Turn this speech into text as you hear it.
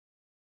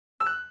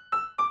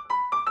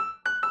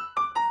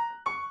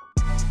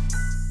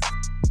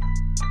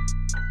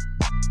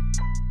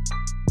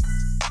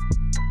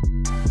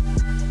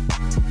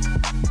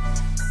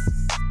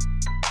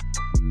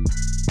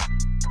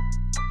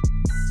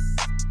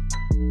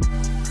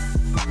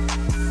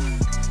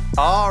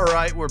All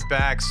right, we're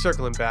back.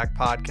 Circling Back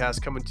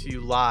podcast coming to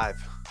you live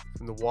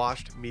from the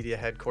Washed Media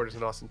headquarters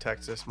in Austin,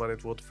 Texas. My name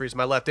is Will DeFries. To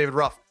my left, David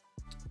Ruff.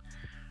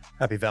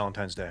 Happy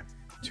Valentine's Day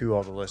to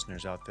all the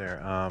listeners out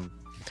there.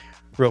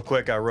 Real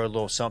quick, I wrote a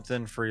little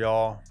something for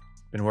y'all.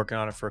 Been working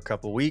on it for a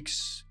couple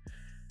weeks.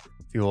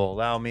 If you will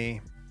allow me.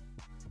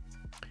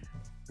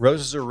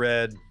 Roses are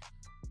red.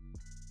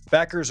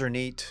 Backers are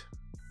neat.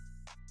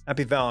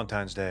 Happy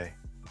Valentine's Day.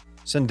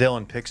 Send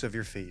Dylan pics of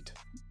your feet.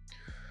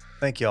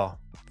 Thank y'all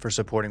for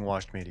supporting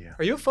Washed Media.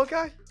 Are you a foot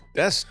guy?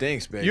 That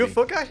stinks, baby. You a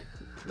foot guy?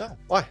 No.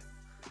 Why?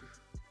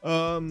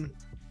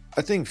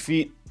 I think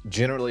feet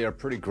generally are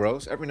pretty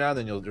gross. Every now and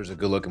then there's a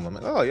good looking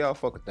woman. Oh yeah, I'll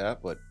fuck with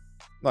that, but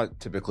I'm not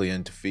typically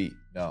into feet.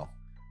 No.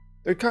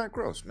 They're kind of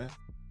gross, man.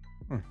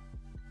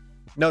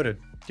 Noted.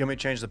 Do you want me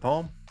to change the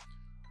poem?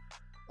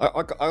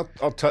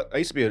 I'll touch. I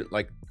used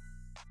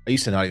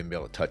to not even be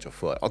able to touch a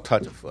foot. I'll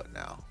touch a foot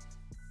now.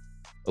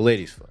 A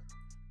lady's foot.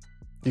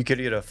 You could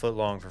get a foot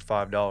long for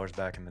 $5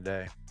 back in the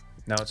day.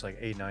 Now it's like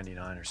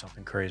 $8.99 or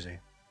something crazy.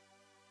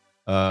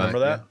 Remember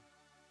that?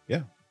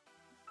 Yeah.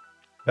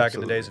 Back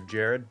Absolutely. in the days of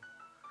Jared.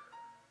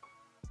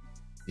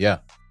 Yeah.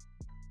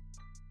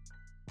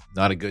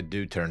 Not a good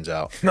dude, turns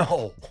out.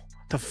 No.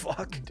 The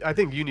fuck? I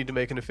think you need to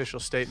make an official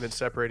statement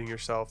separating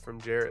yourself from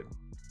Jared.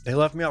 They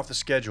left me off the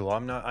schedule.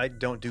 I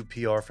don't do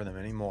PR for them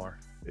anymore.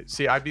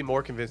 See, I'd be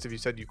more convinced if you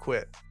said you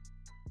quit.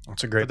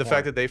 That's a great But the point.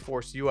 fact that they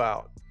forced you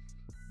out.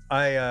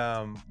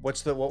 What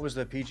was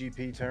the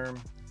PGP term?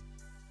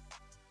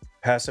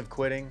 Passive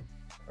quitting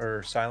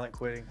or silent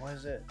quitting? What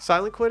is it?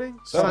 Silent quitting?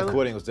 Silent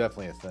quitting was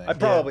definitely a thing. I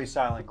probably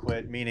silent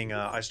quit, meaning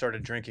I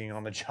started drinking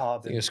on the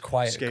job and It was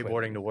quiet skateboarding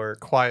quitting. to work.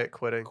 Quiet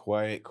quitting.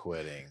 Quiet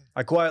quitting.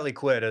 I quietly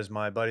quit as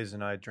my buddies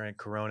and I drank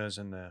Coronas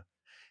in the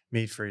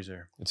meat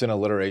freezer. It's an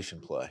alliteration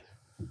play.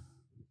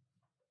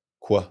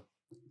 Qua.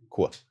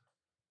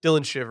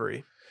 Dylan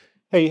Shivery.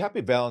 Hey,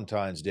 happy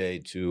Valentine's Day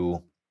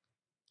to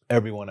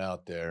everyone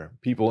out there.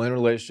 People in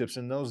relationships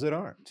and those that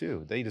aren't,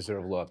 too. They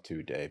deserve love,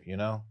 too, Dave, you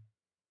know?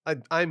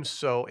 I'm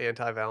so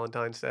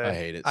anti-Valentine's Day. I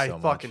hate it I so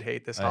much. fucking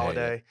hate this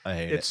holiday. I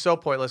hate It's it. so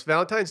pointless.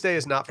 Valentine's Day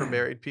is not for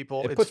married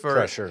people. It It's puts for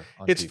pressure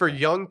on It's for people.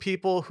 young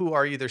people who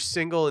are either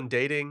single and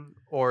dating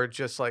or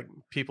just like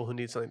people who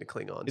need something to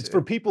cling on It's to.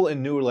 for people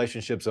in new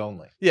relationships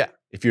only. Yeah.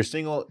 If you're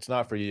single, it's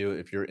not for you.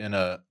 If you're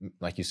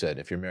like you said,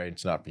 if you're married,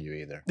 it's not for you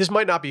either. This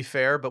might not be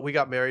fair, but we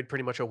got married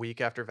pretty much a week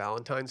after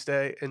Valentine's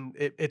Day, and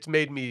it's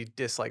made me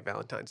dislike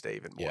Valentine's Day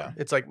even more. Yeah.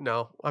 It's like,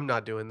 no, I'm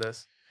not doing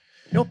this.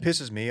 You know what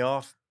pisses me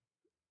off?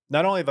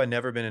 Not only have I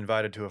never been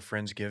invited to a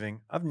Friendsgiving,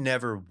 I've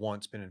never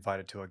once been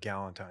invited to a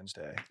Galentine's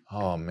Day.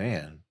 Oh,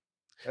 man.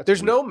 That's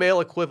There's weird. no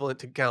male equivalent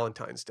to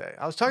Galentine's Day.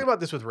 I was talking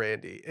about this with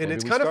Randy, and Maybe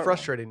it's we kind of start one.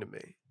 frustrating to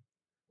me.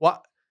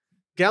 What?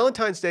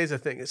 Galentine's Day is a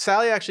thing.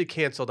 Sally actually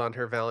canceled on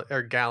her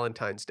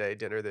Galentine's Day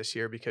dinner this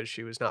year because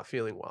she was not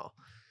feeling well.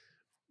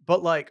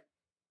 But like,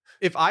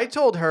 if I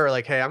told her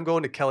like, "Hey, I'm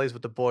going to Kelly's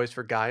with the boys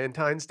for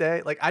Galentine's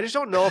Day," like, I just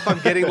don't know if I'm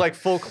getting like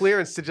full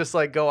clearance to just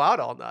like go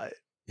out all night.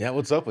 Yeah,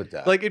 what's up with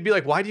that? Like, it'd be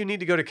like, why do you need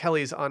to go to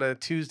Kelly's on a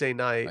Tuesday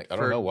night? I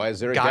don't know. Why is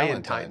there a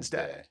Galentine's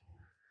Day?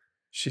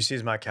 She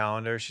sees my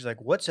calendar. She's like,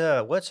 "What's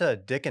a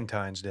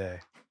Dickentine's Day?"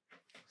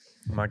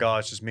 I'm like, "Oh,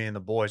 it's just me and the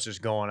boys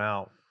just going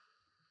out.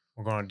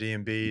 We're going to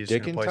D&B's.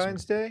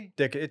 Dickentine's Day?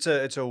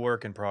 It's a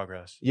work in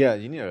progress." Yeah,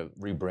 you need to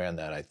rebrand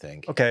that, I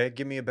think. Okay,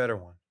 give me a better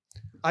one.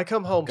 I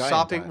come home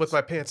sopping with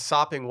my pants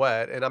sopping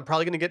wet, and I'm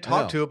probably going to get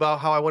talked to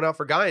about how I went out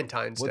for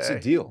Galentine's Day. What's the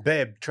deal?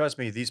 Babe, trust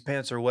me, these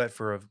pants are wet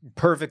for a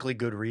perfectly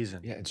good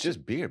reason. Yeah, it's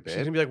just beer, She's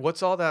babe. gonna be like,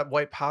 "What's all that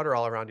white powder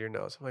all around your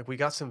nose?" I'm like, "We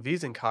got some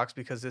Wiesencocks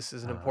because this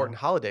is an important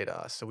holiday to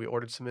us, so we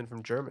ordered some in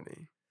from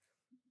Germany."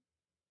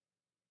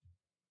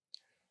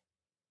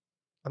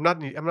 I'm not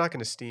going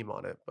to steam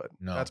on it, but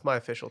No. that's my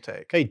official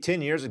take. Hey,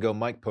 10 years ago,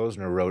 Mike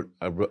Posner wrote,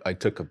 I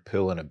took a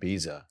pill in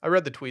Ibiza. I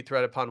read the tweet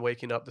thread upon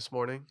waking up this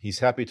morning. He's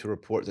happy to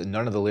report that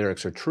none of the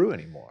lyrics are true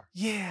anymore.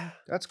 Yeah,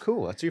 That's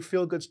cool. That's your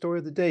feel-good story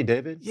of the day,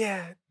 David.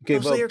 yeah.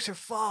 Gave Those up- lyrics are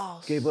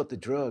false. Gave up the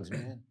drugs,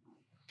 man.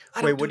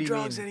 I Wait, don't what do do you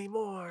drugs mean?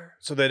 anymore.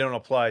 So they don't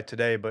apply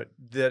today, but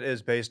that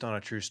is based on a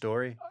true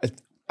story.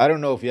 I don't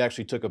know if he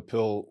actually took a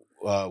pill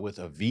with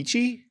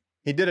Avicii,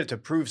 He did it to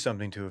prove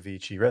something to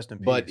Avicii. Rest in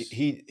peace. but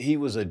he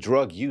was a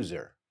drug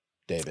user,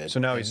 David. So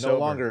now And he's no sober.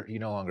 longer he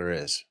no longer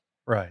is.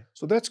 right.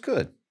 So that's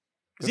good.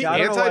 Is he Yeah, I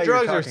don't know why you're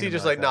anti-drugs or is talking he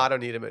just about like, that. "No, I don't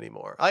need him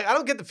anymore"? I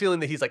don't get the feeling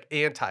that he's like I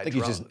anti-drugs. think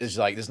he's just it's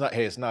like it's not.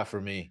 Hey, it's not for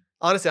me.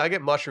 Honestly, I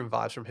get mushroom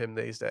vibes from him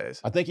these days.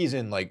 I think he's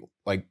in like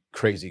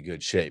crazy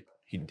good shape.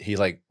 He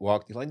like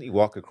walked. He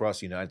walk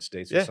across the United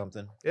States or Yeah.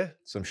 something. Yeah.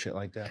 Some shit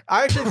like that.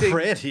 I actually think.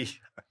 Randy.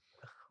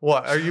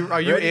 What are you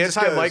Randy just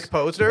anti-Mike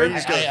goes- Posner? Randy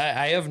just goes-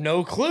 I have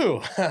no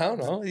clue. I don't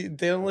know. They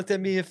don't look at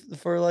me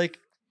for like,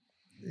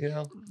 you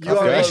know, You are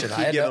confirmation.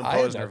 low-key I had giving no- I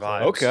had Posner no clue.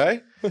 vibes.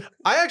 Okay,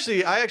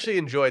 I actually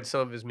enjoyed some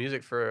of his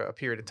music for a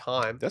period of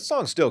time. that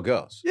song still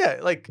goes. Yeah,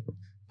 like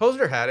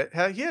Posner had it.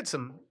 He had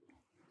some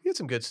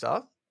good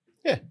stuff.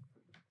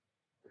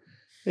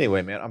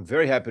 Anyway, man, I'm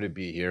very happy to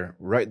be here,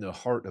 right in the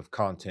heart of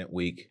Content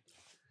Week.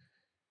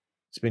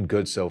 It's been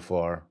good so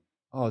far.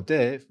 Oh,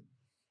 Dave,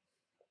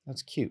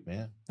 That's cute,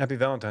 man. Happy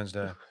Valentine's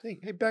Day.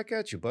 Hey, back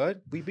at you,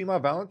 bud. Will you be my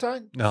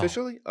Valentine? No.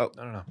 Officially? Oh,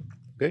 I don't know.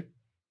 okay.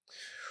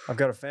 I've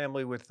got a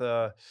family with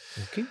a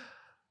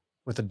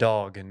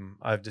dog, and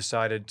I've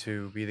decided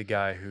to be the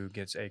guy who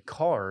gets a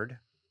card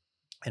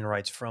and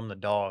writes from the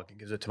dog and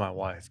gives it to my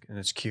wife, and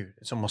it's cute.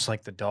 It's almost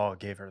like the dog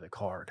gave her the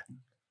card.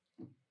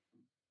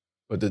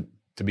 But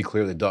to be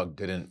clear, the dog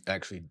didn't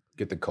actually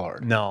get the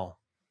card. No,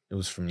 It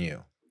was from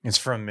you. it's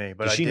from me.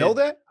 But Did I she did know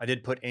that? I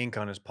did put ink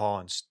on his paw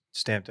and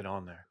stamped it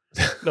on there.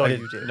 No, I you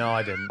didn't. didn't. No,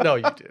 I didn't. No,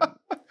 you didn't.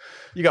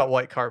 You got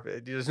white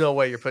carpet. There's no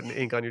way you're putting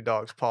ink on your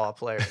dog's paw,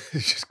 player.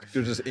 There's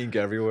just ink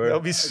everywhere. That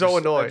would be so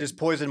annoying. I just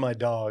poisoned my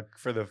dog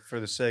for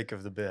the sake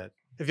of the bit.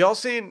 Have y'all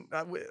seen?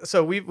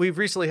 So we've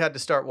recently had to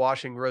start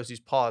washing Rosie's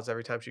paws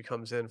every time she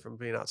comes in from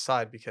being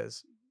outside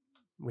because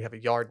we have a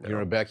yard now.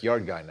 You're a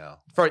backyard guy now.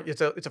 It's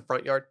a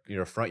front yard,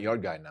 You're a front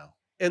yard guy now.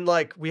 and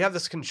like we have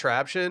this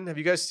contraption. Have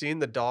you guys seen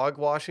the dog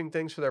washing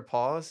things for their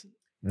paws?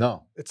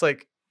 No. It's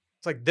like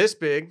this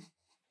big,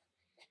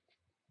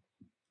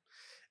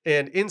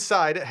 and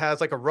inside it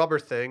has like a rubber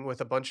thing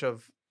with a bunch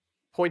of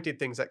pointed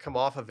things that come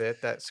off of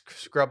it that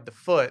scrub the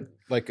foot.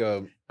 Like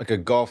a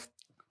golf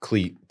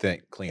cleaner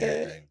thing.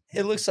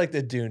 It looks like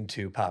the Dune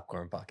 2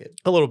 popcorn bucket.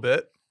 A little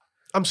bit.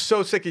 I'm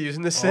so sick of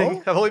using this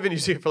thing. Oh? I've only been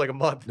using it for like a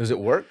month. Does it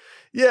work?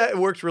 Yeah, it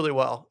works really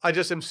well. I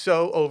just am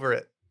so over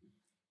it.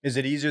 Is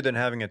it easier than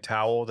having a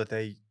towel that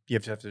you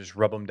have to just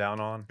rub them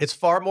down on? It's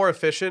far more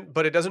efficient,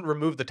 but it doesn't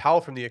remove the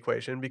towel from the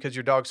equation because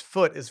your dog's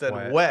foot is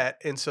then wet,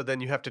 and so then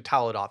you have to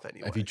towel it off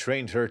anyway. Have you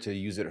trained her to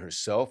use it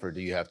herself, or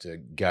do you have to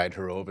guide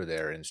her over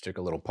there and stick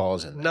her little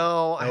paws in there?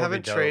 No, That I would be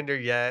haven't dope. trained her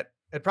yet.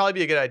 It'd probably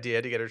be a good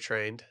idea to get her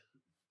trained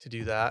to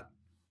do that.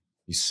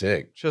 He's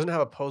sick. She doesn't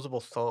have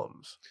opposable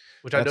thumbs,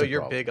 which I That's know a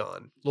you're problem. big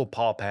on. Little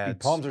paw Dude,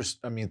 pads.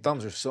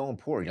 thumbs are so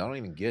important. Y'all don't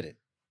even get it.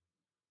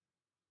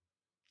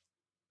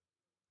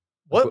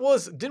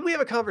 Didn't we have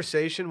a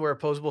conversation where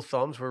opposable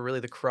thumbs were really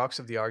the crux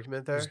of the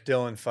argument there? It's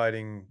Dylan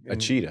fighting A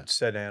cheetah.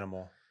 said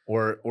animal.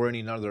 Or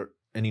any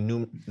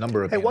new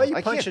number of Hey, why are you animals.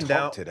 I can't punching talk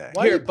down today?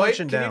 Why are you Bite,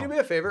 punching can down? you do me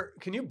a favor?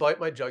 Can you bite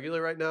my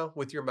jugular right now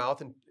with your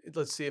mouth and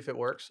let's see if it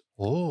works?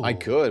 Oh, I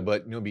could,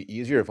 but it'd be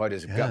easier if I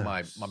just got my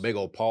Yes. big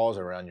old paws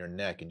around your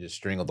neck and just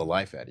strangled the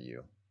life out of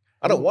you.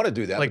 I don't want to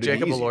do that. Like but it'd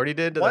Jacob be easier. Elordi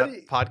did to Why that do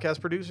you-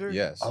 podcast producer?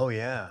 Yes. Oh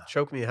yeah.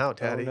 Choke me out,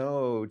 Taddy.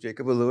 no,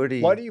 Jacob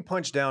Elordi. Why do you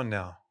punch down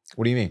now?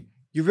 What do you mean?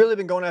 You've really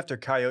been going after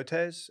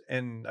coyotes,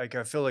 and like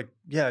I feel like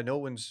no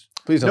one's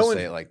Please don't No say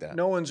one's- it like that.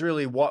 no one's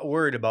really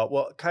worried about.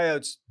 Well,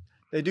 coyotes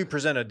they do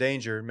present a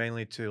danger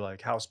mainly to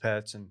like house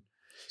pets and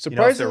if they're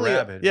Surprisingly,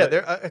 rabid. Yeah,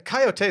 but- a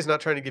coyote is not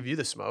trying to give you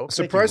the smoke.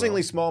 surprisingly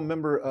will. small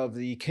member of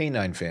the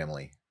canine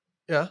family.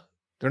 Yeah.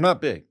 They're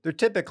not big. they're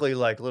typically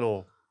like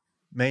little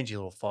mangy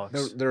little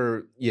fucks.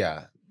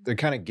 They're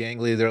kind of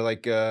gangly. They're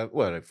like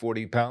like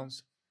 40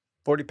 pounds.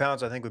 40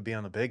 pounds, I think, would be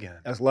on the big end.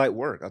 That's light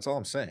work. That's all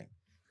I'm saying.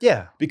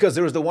 Yeah, Because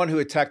there was the one who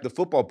attacked the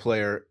football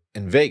player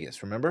in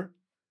Vegas. Remember?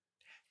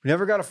 we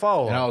never got a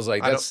follow And I up. was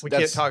like, We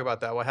can't talk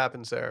about that. What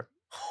happens there?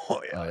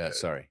 Oh Oh yeah,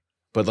 sorry.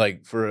 But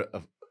like for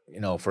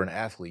for an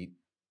athlete,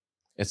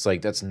 it's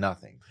like that's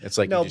nothing. It's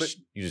like No,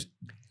 you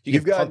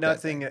You've can got punt that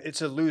nothing. thing.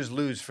 It's a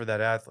lose-lose for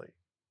that athlete.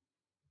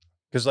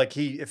 Because like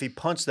if he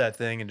punts that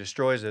thing and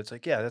destroys it, it's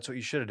like, yeah, that's what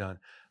you should have done.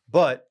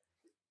 But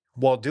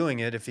while doing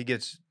it, if he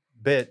gets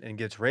bit and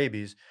gets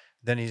rabies,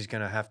 then he's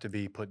gonna have to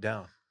be put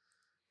down.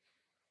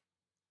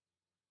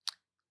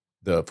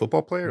 The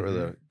football player or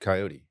the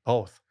coyote?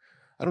 Both.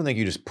 I don't think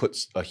you just put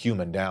a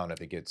human down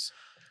if it gets.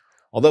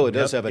 Although it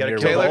does Yep, have a you near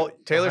gotta kill Taylor, Well,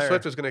 Taylor higher.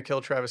 Swift was going to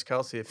kill Travis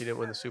Kelce if he didn't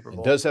win the Super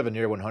Bowl. it does have a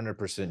near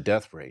 100%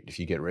 death rate if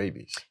you get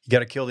rabies. You got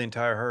to kill the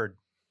entire herd.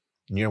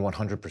 Near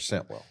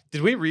 100%. Well,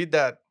 Did we read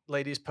that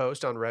lady's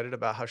post on Reddit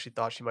about how she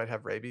thought she might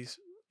have rabies?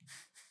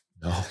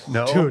 no.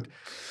 No, Dude,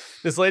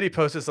 this lady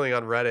posted something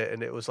on Reddit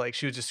and it was like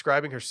she was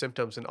describing her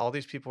symptoms and all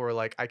these people were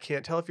like, I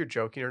can't tell if you're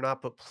joking or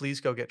not, but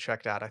please go get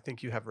checked out. I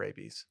think you have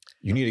rabies.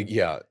 You need to.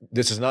 Yeah,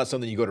 this is not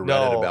something you go to Reddit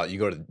No. about. You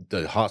go to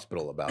the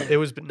hospital about. It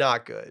was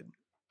not good.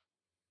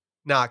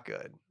 Not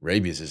good.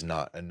 Rabies is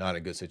not a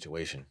good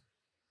situation.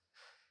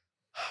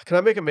 Can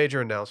I make a major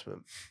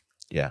announcement?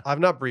 Yeah. I've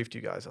not briefed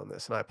you guys on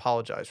this, and I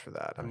apologize for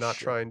that. I'm Oh, not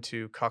shit. trying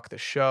to cuck the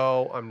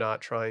show. I'm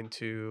not trying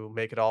to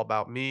make it all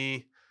about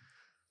me.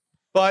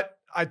 But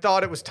I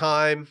thought it was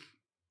time,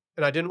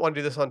 and I didn't want to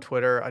do this on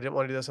Twitter. I didn't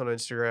want to do this on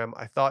Instagram.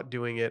 I thought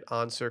doing it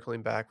on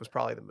Circling Back was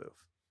probably the move.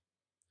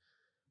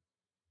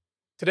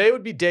 Today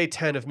would be day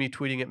 10 of me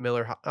tweeting at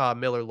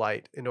Miller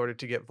Lite in order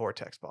to get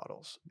Vortex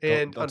bottles.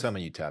 And Don't tell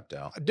me you tapped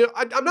out.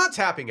 I'm not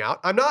tapping out.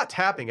 I'm not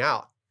tapping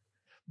out.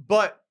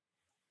 But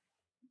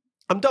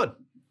I'm done.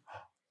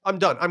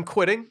 I'm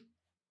quitting.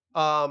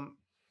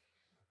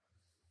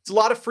 It's a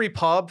lot of free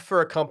pub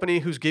for a company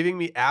who's giving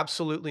me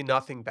absolutely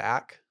nothing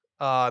back.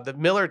 The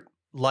Miller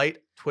Lite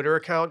Twitter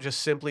account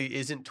just simply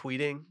isn't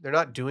tweeting. They're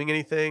not doing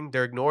anything.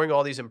 They're ignoring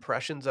all these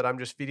impressions that I'm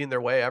just feeding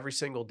their way every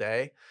single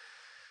day.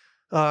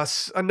 A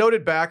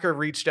noted backer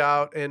reached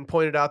out and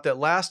pointed out that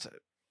last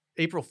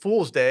April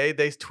Fool's Day,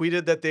 they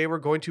tweeted that they were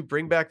going to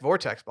bring back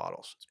Vortex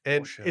bottles.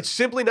 And bullshit. it's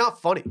simply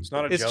not funny. It's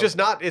not a It's joke. just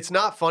not, it's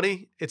not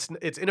funny. It's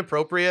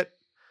inappropriate.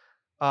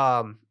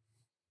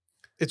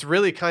 It's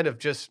really kind of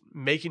just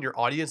making your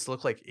audience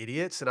look like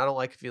idiots. And I don't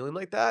like feeling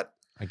like that.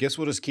 I guess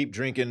we'll just keep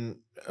drinking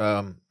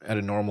at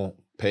a normal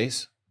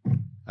pace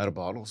out of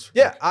bottles.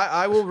 Yeah,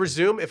 I will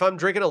resume. If I'm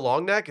drinking a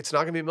long neck, it's not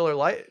going to be Miller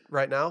Lite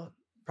right now.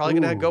 Probably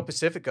going to go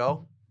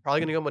Pacifico. Probably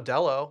going to go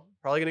Modelo.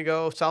 Probably going to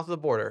go south of the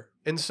border.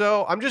 And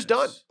so I'm just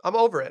done. I'm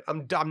over it.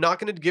 I'm not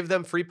going to give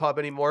them free pub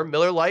anymore.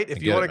 Miller Lite,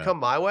 if you want to come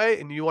my way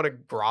and you want to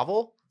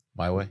grovel.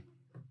 My way.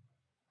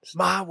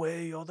 My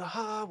way or the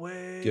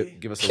highway.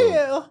 Give us a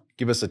little,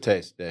 give us a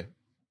taste, Dave.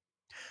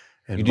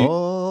 And You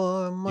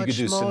do- much You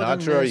could do more than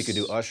Sinatra or you could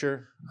this, do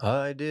Usher.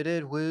 I did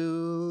it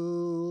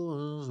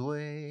Will's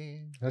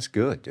way. That's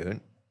good,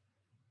 dude.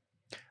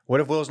 What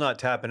if Will's not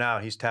tapping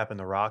out? He's tapping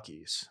the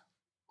Rockies.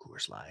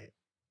 Coors Light.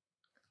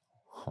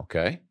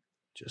 Okay.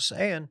 Just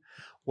saying.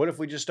 What if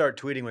we just start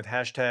tweeting with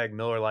hashtag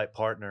Miller Lite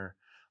partner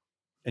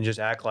and just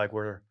act like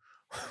we're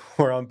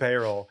on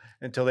payroll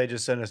until they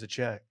just send us a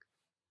check?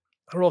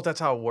 I don't know if that's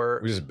how it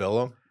works. We just bill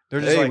them.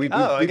 They're just like, we've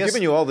I guess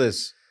given you all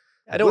this.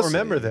 I don't publicity,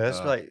 remember this.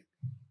 Like,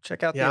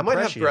 check out Yeah, the I might have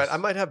impressions. Brett. I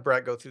might have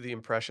Brett go through the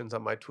impressions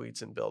on my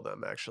tweets and bill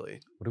them,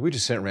 actually. What if we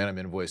just sent random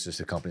invoices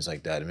to companies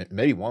like that?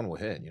 Maybe one will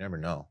hit. You never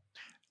know.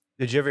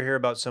 Did you ever hear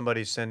about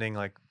somebody sending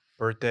like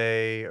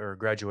birthday or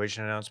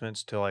graduation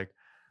announcements to like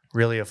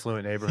really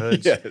affluent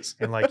neighborhoods? Yes.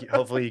 And like,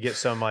 hopefully you get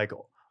some like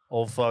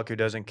old fuck who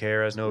doesn't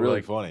care, has no Really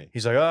like, funny.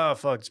 he's like, oh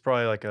fuck, it's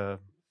probably like a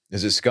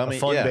Is it scummy?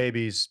 fun Yeah,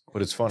 baby's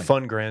but it's funny.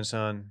 fun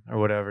grandson or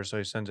whatever. So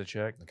he sends a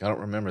check. Like, I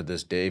don't remember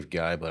this Dave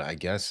guy, but I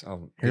guess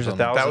I'll. Here's give him-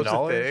 That was the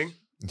 $1,000? thing.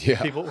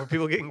 Yeah. Were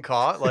people getting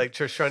caught, like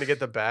just trying to get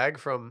the bag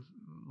from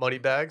money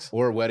bags?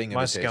 Or wedding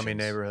My invitations. scummy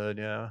neighborhood,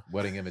 yeah.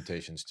 Wedding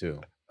invitations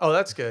too. Oh,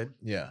 that's good.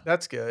 Yeah.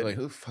 That's good. Like,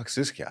 who the fuck's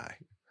this guy?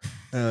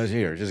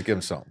 Here, just give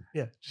him something.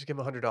 Yeah, just give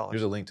him $100.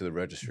 Here's a link to the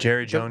registry.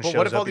 Jerry Jones But shows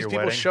what if up all at these your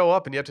people wedding. show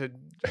up and you have to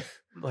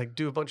like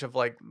do a bunch of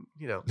like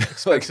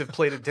expensive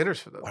plated dinners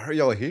for them? Why are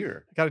y'all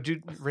here? Got to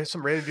do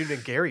some random dude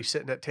named Gary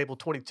sitting at table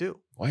 22.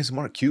 Why is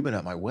Mark Cuban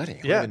at my wedding?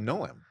 I Yeah. don't even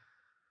know him.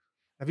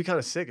 That'd be kind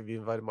of sick if you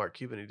invited Mark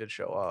Cuban. He did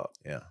show up.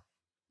 Yeah.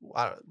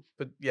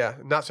 But yeah,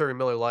 not serving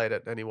Miller Lite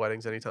at any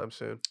weddings anytime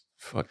soon.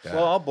 Fuck that.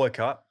 Well, I'll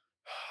boycott.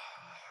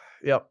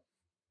 Yep.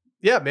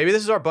 Yeah, maybe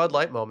this is our Bud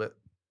Light moment.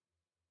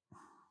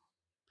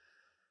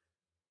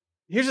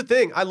 Here's the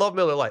thing. I love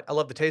Miller Lite. I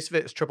love the taste of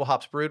it. It's triple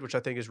hops brewed, which I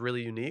think is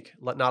really unique.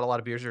 Not a lot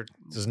of beers are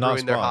This is not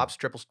brewing their spawn. hops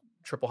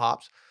triple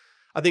hops.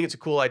 I think it's a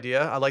cool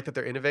idea. I like that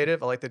they're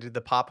innovative. I like that they did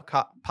the pop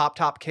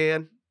top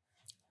can.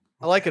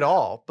 I like it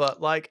all, but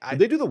like Did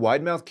they do the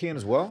wide mouth can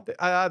as well? they Is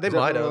that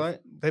might Miller have. Lite?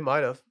 They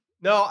might have.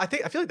 No, I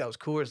feel like that was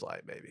Coors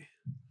Light. Maybe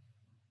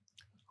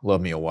Love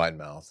me a wide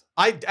mouth.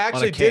 I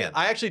actually did. can.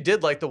 I actually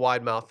did like the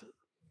wide mouth.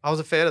 I was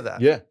a fan of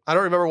that. Yeah. I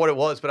don't remember what it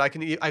was, but I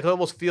can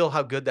almost feel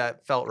how good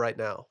that felt right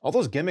now. All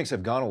those gimmicks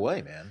have gone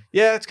away, man.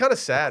 Yeah, it's kind of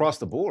sad. Across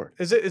the board.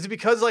 Is it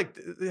because like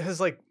it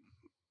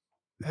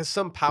has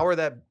some power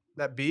that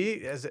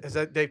be has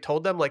that they've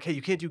told them like, hey,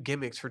 you can't do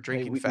gimmicks for Hey,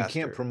 drinking we faster.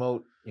 can't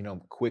promote,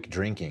 quick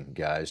drinking,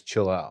 guys.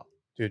 Chill out.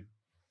 Dude,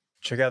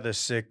 check out this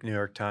sick New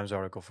York Times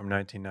article from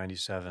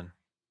 1997.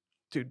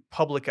 Dude,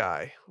 Public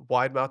Eye,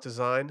 wide mouth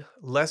design,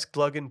 less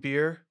glug in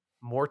beer,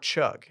 more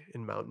chug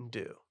in Mountain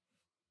Dew.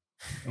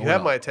 You Oh, have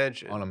no. my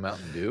attention. On a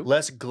Mountain Dew?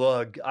 Less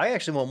glug. I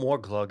actually want more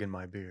glug in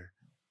my beer.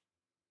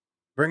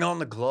 Bring on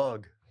the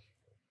glug.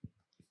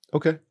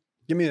 Okay.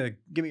 Give me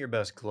your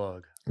best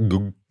glug.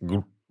 Goop,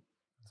 goop.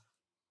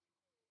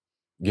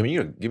 Give me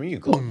your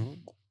glove.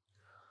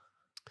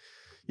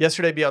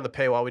 Yesterday, beyond the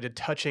paywall, we did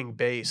touching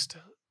based.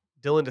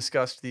 Dylan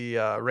discussed the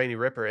Rainy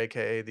Ripper,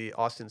 aka the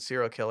Austin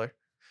serial killer.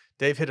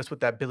 Dave hit us with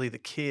that Billy the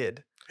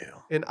Kid, Yeah.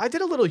 and I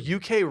did a little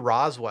UK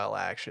Roswell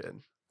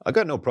action. I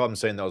got no problem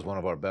saying that was one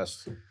of our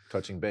best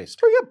touching base.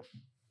 Pretty good.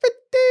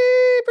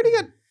 Pretty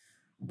good.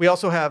 We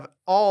also have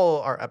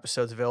all our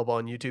episodes available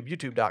on YouTube,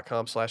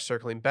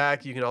 youtube.com/circling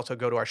back. You can also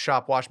go to our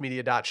shop,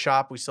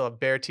 washmedia.shop. We still have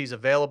bear teas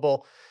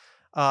available.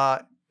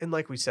 And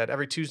like we said,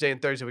 every Tuesday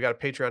and Thursday, we got a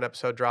Patreon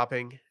episode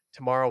dropping.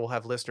 Tomorrow, we'll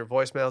have listener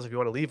voicemails if you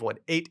want to leave one.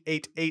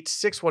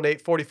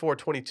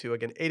 888-618-4422.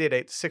 Again,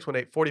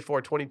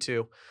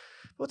 888-618-4422.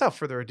 Without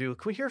further ado,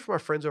 can we hear from our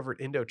friends over at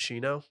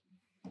Indochino?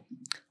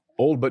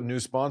 Old but new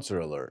sponsor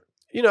alert.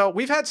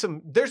 We've had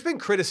there's been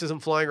criticism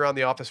flying around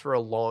the office for a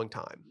long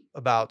time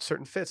about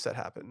certain fits that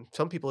happen.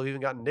 Some people have even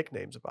gotten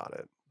nicknames about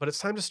it. But it's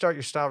time to start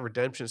your style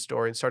redemption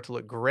story and start to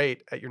look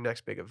great at your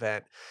next big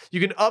event. You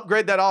can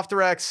upgrade that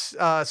off-the-rack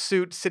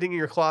suit sitting in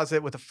your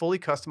closet with a fully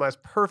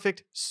customized,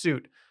 perfect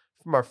suit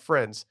from our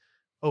friends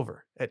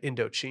over at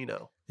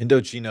Indochino.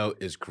 Indochino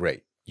is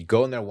great. You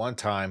go in there one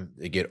time,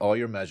 they get all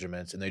your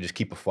measurements, and they just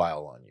keep a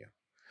file on you.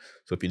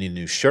 So if you need a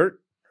new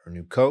shirt or a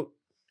new coat,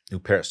 new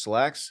pair of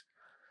slacks,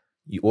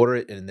 you order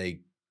it and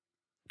they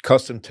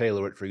custom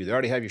tailor it for you. They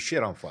already have your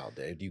shit on file,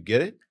 Dave. Do you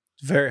get it?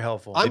 It's very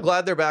helpful. I'm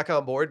glad they're back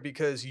on board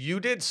because you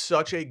did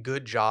such a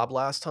good job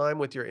last time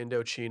with your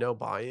Indochino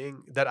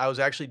buying that I was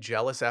actually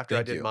jealous after I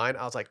Thank did you. mine.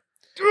 I was like,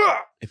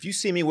 If you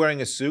see me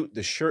wearing a suit,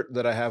 the shirt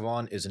that I have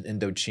on is an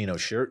Indochino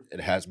shirt. It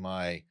has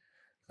my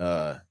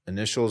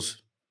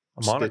initials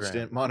A stitched monogram.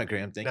 in.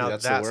 Monogram. Thank you. Now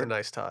That's that's the a word.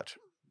 nice touch.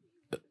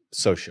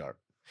 So sharp.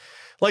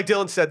 Like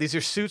Dylan said, these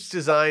are suits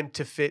designed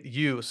to fit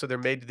you. So they're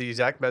made to the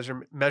exact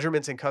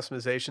measurements and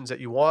customizations that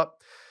you want.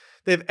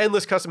 They have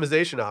endless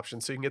customization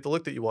options so you can get the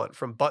look that you want,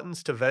 from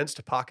buttons to vents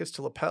to pockets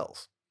to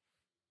lapels.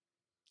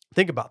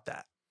 Think about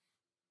that.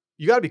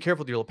 You got to be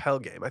careful with your lapel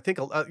game. I think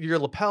your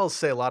lapels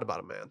say a lot about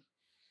a man.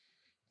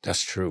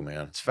 That's true,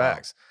 man. It's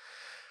facts.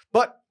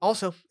 But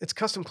also, it's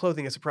custom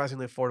clothing at a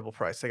surprisingly affordable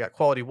price. They got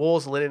quality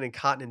wools, linen, and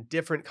cotton in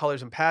different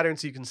colors and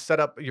patterns. So you can set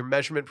up your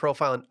measurement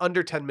profile in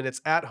under 10 minutes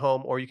at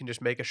home, or you can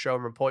just make a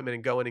showroom appointment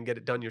and go in and get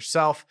it done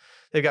yourself.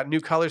 They've got new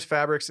colors,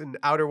 fabrics, and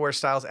outerwear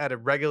styles added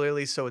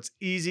regularly, so it's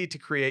easy to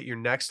create your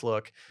next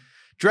look.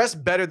 Dress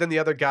better than the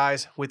other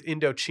guys with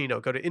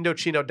Indochino. Go to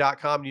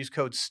Indochino.com and use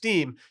code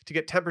STEAM to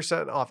get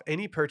 10% off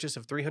any purchase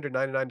of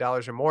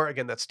 $399 or more.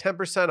 Again, that's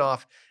 10%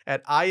 off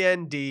at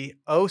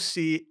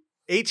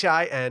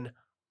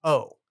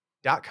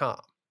INDOCHINO.com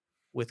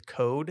with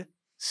code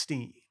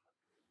STEAM.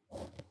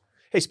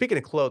 Hey, speaking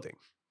of clothing,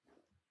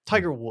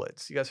 Tiger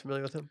Woods, you guys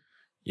familiar with him?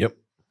 Yep.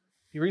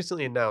 He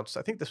recently announced,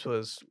 I think this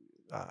was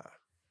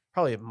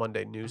probably a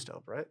Monday news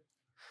dump, right?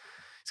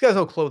 He's got his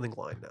own clothing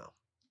line now.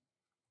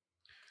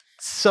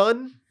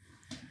 Sun,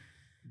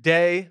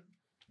 day,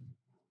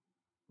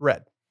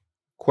 red.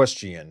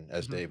 Question,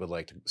 as Mhm. Dave would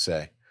like to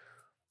say.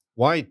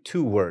 Why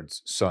 2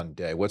 words,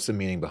 Sunday? What's the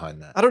meaning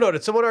behind that? I don't know.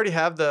 Did someone already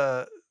have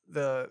the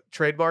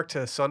trademark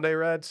to Sunday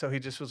red? So he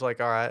just was like,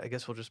 all right, I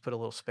guess we'll just put a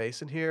little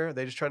space in here. Are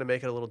they just trying to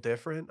make it a little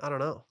different? I don't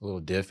know. A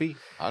little diffy?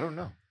 I don't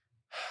know.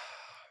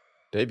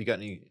 Dave, you got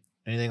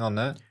anything on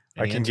that?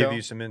 I Any can give intel?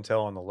 you some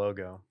intel on the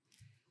logo.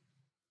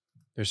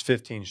 There's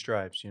 15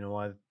 stripes. You know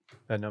why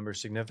that number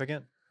is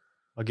significant?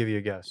 I'll give you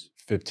a guess.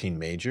 15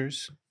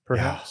 majors,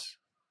 perhaps.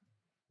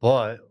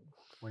 But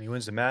when he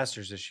wins the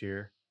Masters this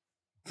year,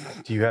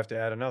 do you have to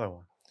add another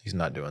one? He's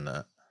not doing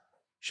that.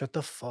 Shut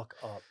the fuck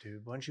up,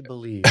 dude. Why don't you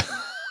believe?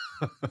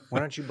 Why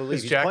don't you believe?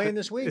 Is He's Jack- playing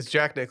this week. Is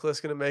Jack Nicklaus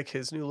going to make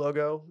his new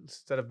logo?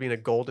 Instead of being a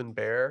golden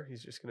bear,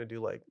 he's just going to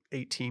do like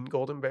 18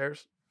 golden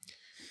bears.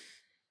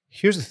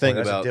 Here's the Boy, thing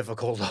that's about a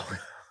difficult logo.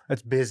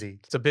 That's busy.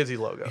 It's a busy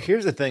logo.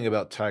 Here's the thing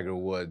about Tiger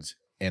Woods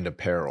and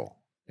apparel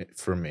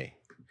for me.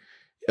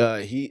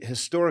 He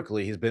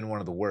historically he's been one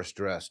of the worst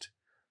dressed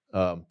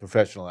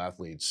professional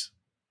athletes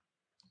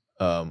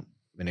in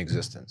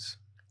existence.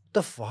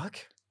 The fuck?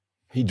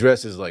 He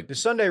dresses like The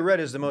Sunday red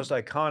is the most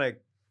iconic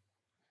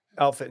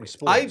outfit in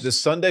sports. the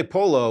Sunday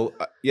polo.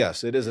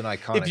 Yes, it is an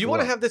iconic. If you want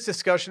to look. have this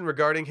discussion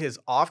regarding his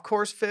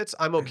off-course fits,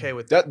 I'm okay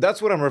with that.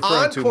 that's what I'm referring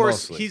On to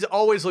course, mostly. he's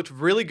always looked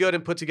really good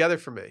and put together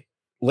for me.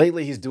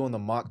 Lately, he's doing the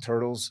mock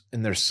turtles,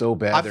 and they're so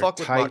bad. I they're fuck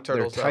with tight. mock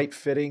turtles, They're though. tight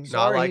fitting. No, I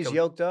Sorry, like he's 'em.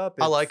 yoked up.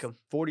 I at like 'em.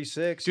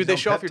 46. Dude, He's they on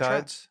show off your peptides.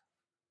 traps.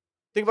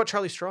 Think about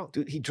Charlie Strong.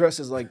 Dude, he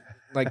dresses like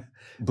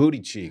booty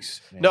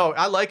cheeks. man. No,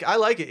 I like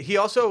it. He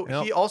also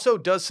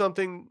Yep. does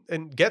something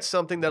and gets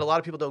something that a lot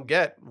of people don't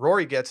get.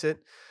 Rory gets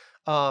it.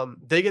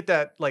 They get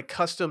that like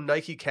custom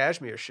Nike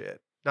cashmere shit.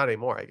 Not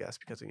anymore, I guess,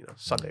 because of,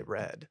 Sunday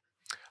red.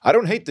 I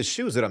don't hate the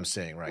shoes that I'm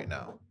seeing right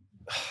now.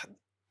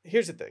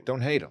 Here's the thing.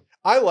 Don't hate them.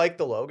 I like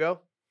the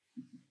logo,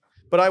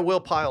 but I will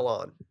pile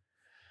on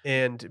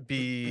and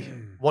be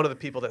one of the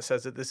people that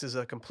says that this is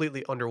a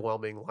completely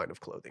underwhelming line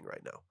of clothing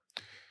right now.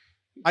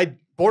 I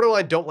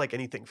borderline don't like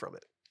anything from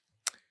it.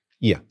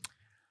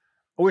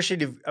 I wish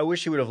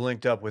he would have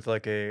linked up with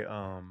like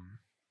a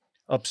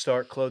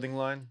upstart clothing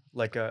line.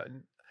 Like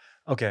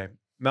okay,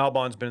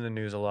 Malbon's been in the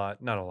news a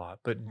lot, not a lot,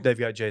 but they've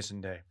got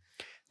Jason Day.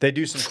 They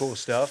do some cool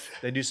stuff.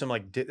 They do some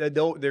like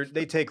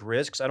they take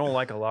risks. I don't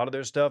like a lot of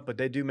their stuff, but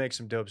they do make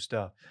some dope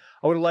stuff.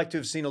 I would have liked to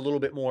have seen a little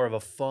bit more of a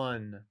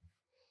fun,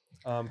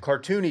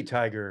 cartoony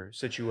tiger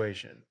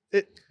situation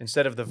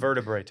instead of the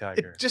vertebrae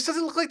tiger. It just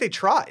doesn't look like they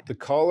tried. The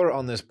collar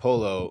on this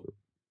polo,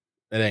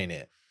 it ain't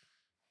it.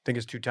 Think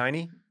it's too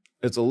tiny.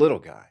 It's a little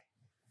guy,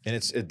 and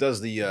it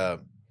does the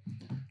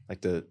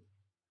like the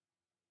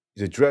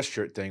dress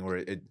shirt thing where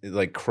it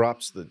like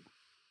crops the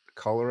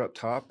collar up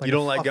top. You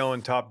don't like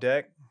going top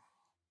deck.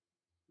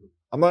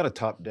 I'm not a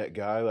top deck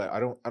guy. Like, I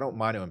don't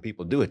mind it when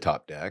people do a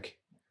top deck.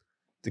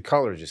 The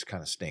collar just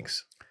kind of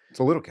stinks. It's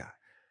a little guy.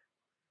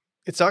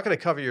 It's not going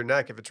to cover your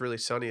neck if it's really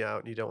sunny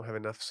out and you don't have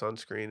enough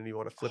sunscreen and you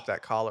want to flip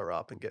that collar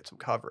up and get some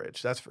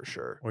coverage. That's for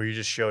sure. Or you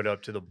just showed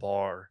up to the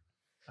bar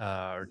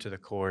or to the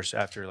course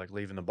after like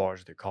leaving the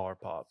bars with your collar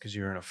pop because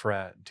you were in a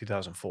frat in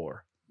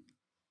 2004.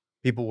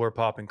 People were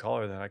popping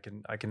collar then.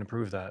 I can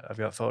approve that. I've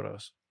got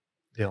photos.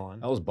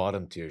 Dylan. That was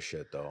bottom tier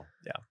shit though.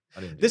 Yeah.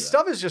 I didn't do This that.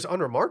 stuff is just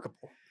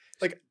unremarkable.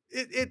 Like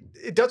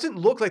it doesn't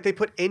look like they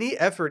put any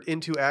effort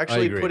into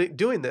actually agree.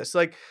 doing this.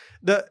 Like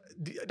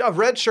a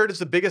red shirt is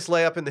the biggest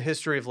layup in the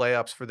history of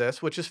layups for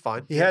this, which is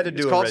fine. He had to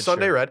It's do a called red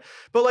Sunday shirt. Red,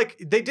 but like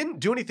they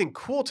didn't do anything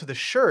cool to the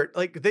shirt.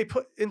 Like they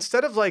put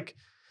instead of like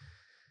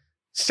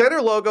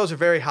center logos are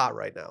very hot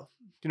right now.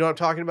 You know what I'm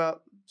talking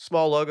about?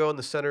 Small logo in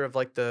the center of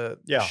like the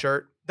Yeah.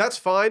 shirt. That's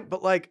fine,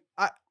 but like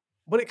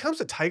when it comes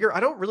to Tiger, I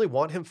don't really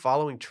want him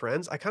following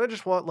trends. I kind of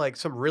just want like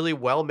some really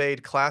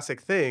well-made classic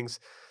things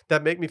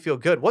that make me feel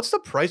good. What's the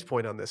price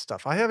point on this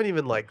stuff? I haven't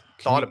even like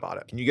thought about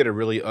it. Can you get a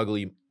really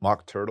ugly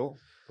mock turtle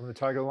from the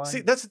Tiger line?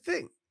 See, that's the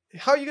thing.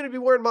 How are you going to be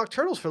wearing mock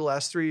turtles for the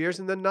last 3 years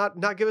and then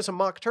not give us a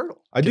mock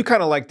turtle? I do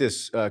kind of like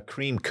this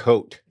cream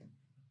coat.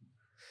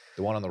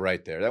 The one on the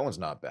right there. That one's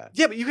not bad.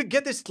 Yeah, but you could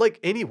get this like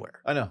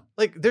anywhere. I know.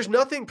 Like there's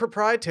nothing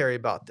proprietary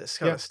about this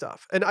kind of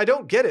stuff. And I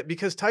don't get it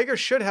because Tiger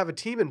should have a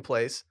team in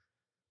place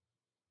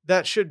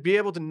that should be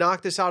able to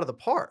knock this out of the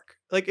park.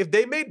 Like if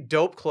they made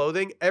dope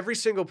clothing, every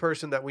single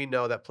person that we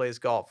know that plays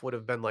golf would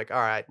have been like,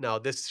 all right, no,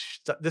 this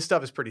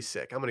stuff is pretty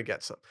sick. I'm going to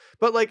get some.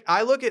 But like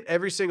I look at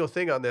every single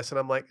thing on this and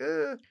I'm like,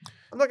 I'm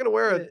not going to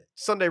wear a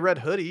Sunday red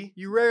hoodie.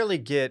 You rarely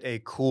get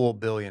a cool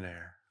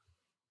billionaire.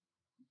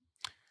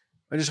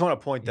 I just want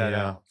to point that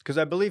out because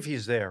I believe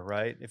he's there,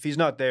 right? If he's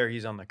not there,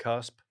 he's on the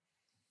cusp.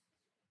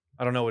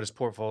 I don't know what his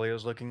portfolio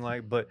is looking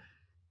like, but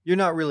you're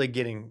not really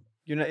getting,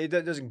 it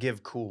doesn't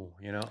give cool,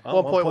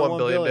 1.1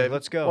 billion, baby.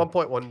 Let's go.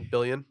 1.1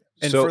 billion.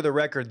 And for the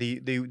record,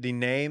 the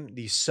name,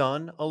 the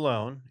sun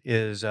alone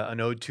is an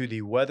ode to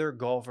the weather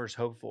golfers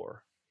hope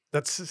for.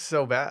 That's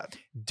so bad.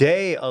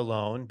 Day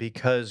alone,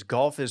 because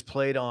golf is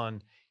played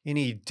on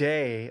any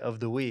day of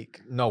the week.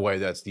 No way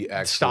that's the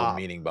actual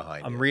meaning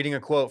behind it. I'm reading a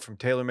quote from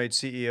TaylorMade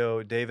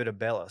CEO David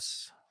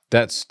Abelis.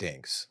 That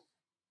stinks.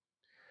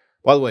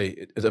 By the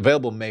way, it's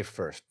available May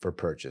 1st for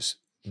purchase.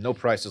 No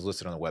price is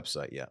listed on the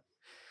website yet.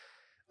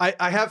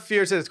 I have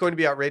fears that it's going to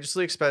be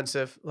outrageously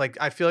expensive. Like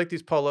I feel like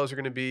these polos are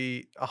going to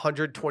be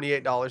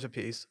 $128 a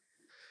piece.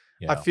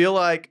 Yeah. I feel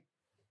like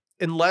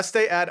unless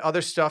they add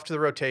other stuff to the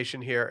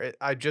rotation here,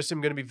 I just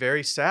am going to be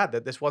very sad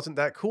that this wasn't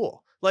that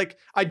cool. Like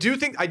I do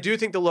think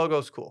the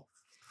logo's cool.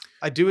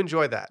 I do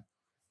enjoy that.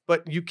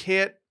 But you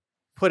can't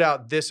put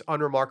out this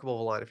unremarkable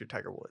of a line if you're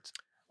Tiger Woods.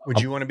 Would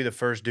you want to be the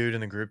first dude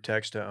in the group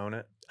text to own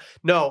it?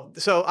 No.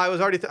 So I was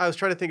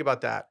trying to think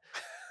about that.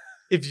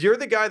 If you're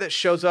the guy that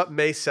shows up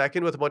May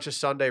 2nd with a bunch of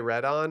Sunday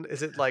red on,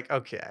 is it like,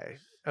 okay,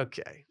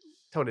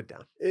 tone it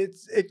down?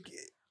 It'd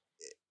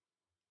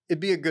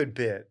be a good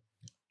bit.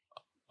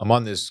 I'm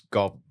on this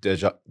Golf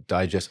Digest.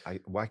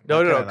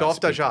 No, Golf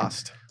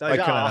Digest. Why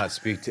can I not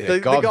speak to The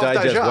it? Golf Golf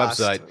Digest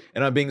Digest website,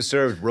 and I'm being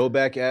served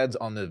Roback ads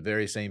on the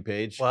very same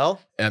page.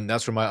 Well, and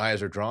that's where my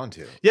eyes are drawn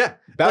to. Yeah,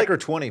 Backer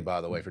 20, by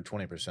the way, for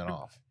 20%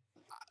 off.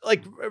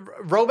 Like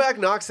Roback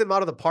knocks them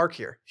out of the park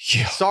here.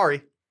 Yeah.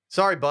 Sorry,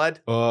 bud.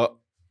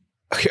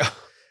 Yeah.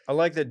 I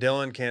like that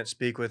Dylan can't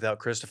speak without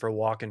Christopher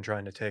Walken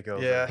trying to take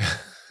over.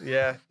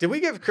 Yeah. Did we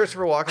give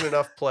Christopher Walken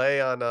enough play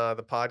on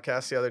the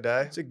podcast the other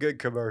day? It's a good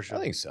commercial.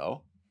 I think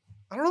so.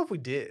 I don't know if we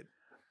did.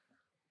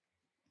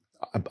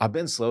 I've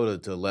been slow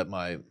to let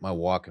my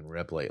walk and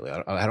rip lately.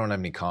 I don't have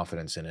any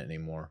confidence in it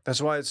anymore.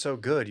 That's why it's so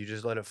good. You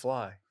just let it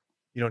fly.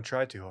 You don't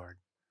try too hard.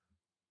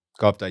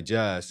 Golf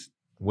Digest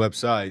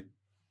website.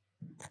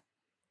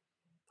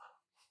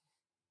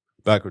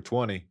 Backer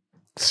 20.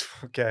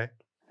 Okay.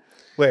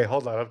 Wait,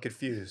 hold on. I'm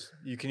confused.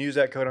 You can use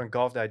that code on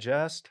Golf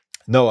Digest?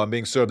 No, I'm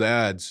being served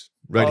ads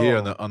right here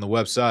on the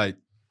website.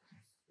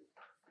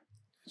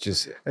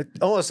 It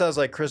almost sounds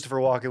like Christopher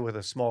Walken with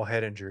a small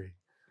head injury.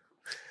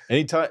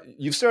 Anytime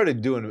you've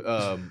started doing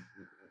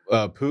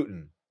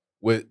Putin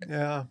with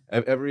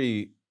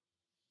every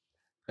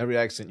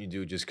accent you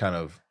do just kind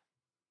of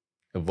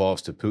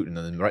evolves to Putin and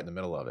then right in the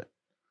middle of it.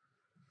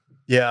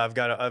 Yeah,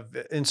 I've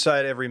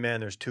inside every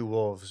man there's two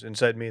wolves.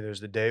 Inside me there's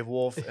the Dave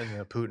Wolf and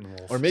the Putin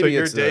Wolf. Or maybe so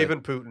you're Dave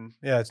and Putin.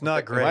 Yeah, it's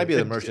not great. It might be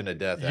the Merchant of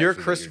Death. You're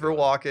Christopher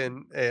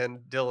Walken and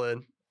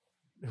Dylan.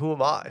 Who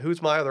am I?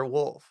 Who's my other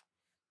wolf?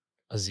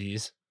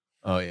 Aziz.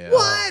 Oh yeah.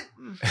 What?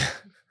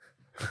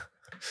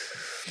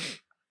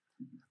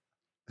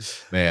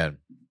 Man.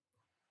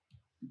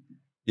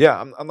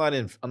 Yeah, I'm not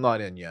in. I'm not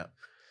in yet.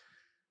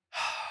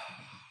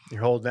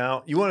 You're holding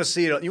out. You want to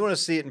see it. You want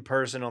to see it in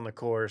person on the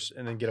course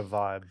and then get a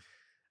vibe.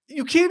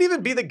 You can't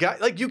even be the guy.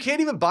 Like you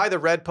can't even buy the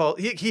red polo.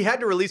 He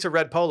had to release a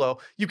red polo.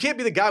 You can't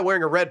be the guy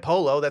wearing a red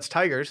polo. That's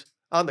Tiger's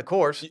on the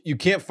course. You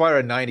can't fire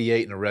a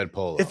 98 in a red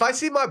polo. If I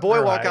see my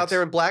boy walk out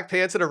there in black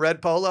pants and a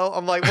red polo,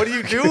 I'm like, what are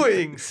you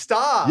doing?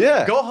 Stop.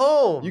 Yeah. Go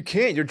home. You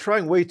can't. You're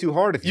trying way too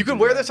hard. If you can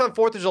wear this on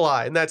 4th of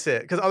July and that's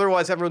it. Because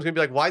otherwise everyone's going to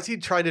be like, why is he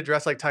trying to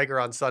dress like Tiger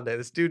on Sunday?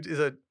 This dude is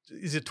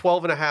a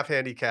 12 and a half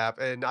handicap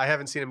and I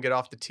haven't seen him get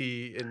off the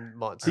tee in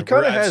months. He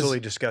kind of has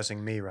absolutely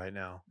discussing me right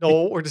now.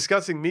 No, we're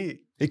discussing me.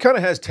 He kind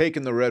of has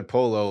taken the red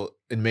polo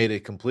and made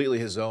it completely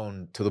his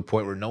own to the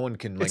point where no one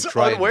can it's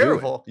try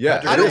unwearable. And do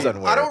it. Yeah, it is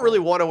unwearable. I don't really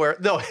want to wear it.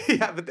 No,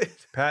 yeah, but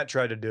Pat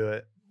tried to do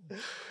it.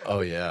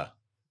 Oh yeah,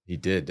 he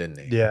did, didn't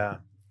he? Yeah.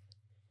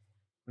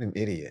 What an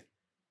idiot.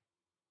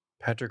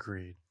 Patrick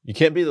Reed. You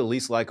can't be the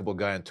least likable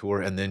guy on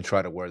tour and then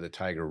try to wear the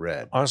Tiger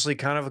red. Honestly,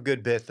 kind of a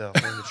good bit though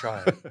for him to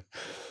try it.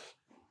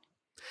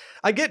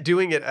 I get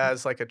doing it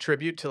as like a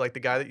tribute to like the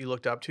guy that you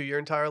looked up to your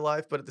entire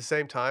life, but at the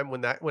same time,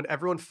 when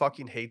everyone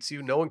fucking hates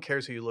you, no one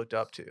cares who you looked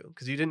up to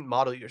because you didn't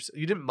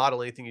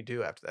model anything you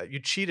do after that. You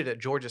cheated at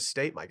Georgia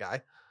State, my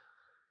guy.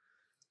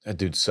 That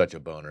dude's such a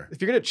boner.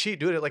 If you're gonna cheat,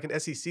 do it at like an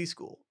SEC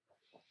school.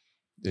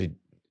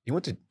 You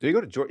went to? Did you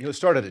go to Georgia? You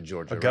started at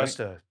Georgia, right?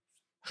 Augusta.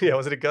 Yeah,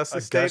 was it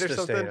Augusta State or Augusta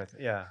something?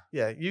 State. Yeah.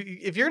 Yeah,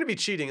 if you're gonna be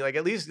cheating, like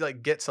at least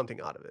like get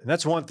something out of it. And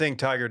that's one thing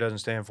Tiger doesn't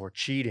stand for: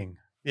 cheating.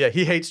 Yeah,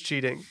 he hates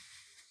cheating.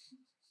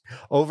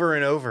 Over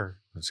and over,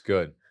 That's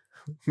good.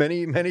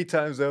 many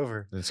times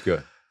over. That's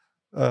good.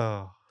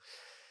 Oh,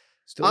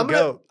 still I'm a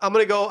goat.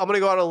 gonna go out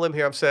on a limb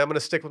here. I'm saying I'm gonna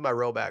stick with my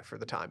rowback for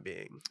the time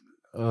being.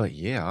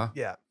 Yeah.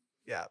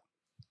 Yeah,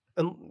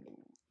 and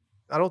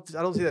I don't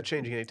see that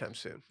changing anytime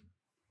soon.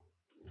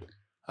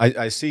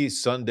 I see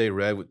Sunday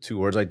red with 2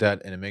 words like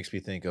that, and it makes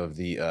me think of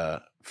the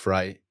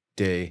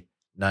Friday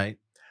night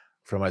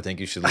from I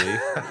Think You Should Leave. You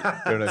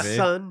know what I mean?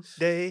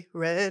 Sunday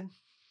red.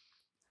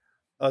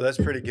 Oh, that's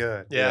pretty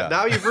good. Yeah. Yeah.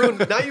 Now you've ruined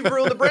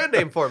the brand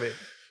name for me.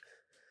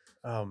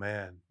 Oh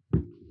man.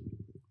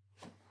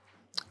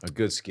 A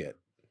good skit.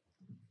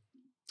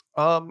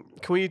 Can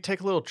we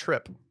take a little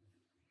trip?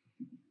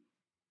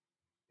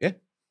 Yeah.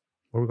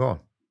 Where are we going?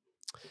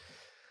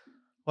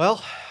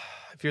 Well,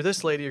 if you're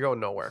this lady, you're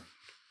going nowhere.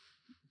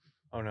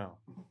 Oh no.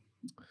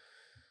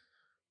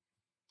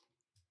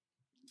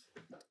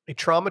 A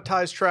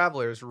traumatized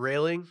traveler is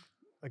railing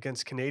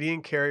against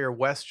Canadian carrier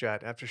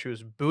WestJet after she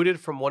was booted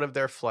from one of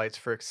their flights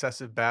for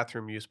excessive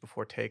bathroom use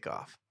before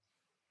takeoff.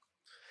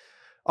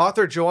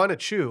 Author Joanna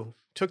Chu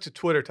took to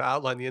Twitter to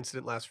outline the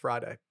incident last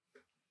Friday,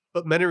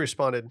 but many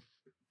responded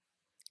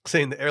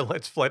saying the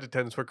airline's flight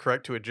attendants were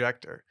correct to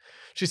eject her.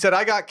 She said,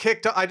 I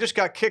just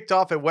got kicked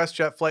off a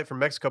WestJet flight from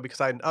Mexico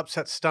because I had an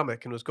upset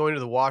stomach and was going to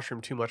the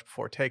washroom too much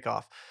before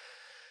takeoff.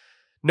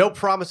 No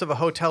promise of a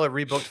hotel or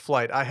rebooked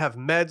flight. I have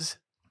meds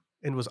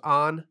and was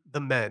on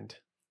the mend.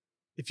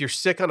 If you're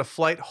sick on a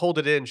flight, hold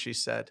it in, she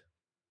said.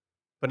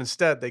 But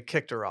instead, they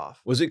kicked her off.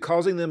 Was it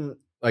causing them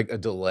like a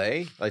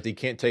delay? Like they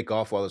can't take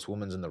off while this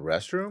woman's in the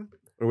restroom?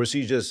 Or was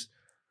she just,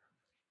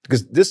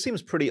 because this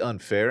seems pretty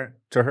unfair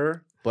to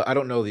her, but I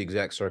don't know the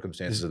exact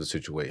circumstances of the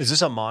situation. Is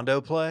this a Mondo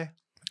play?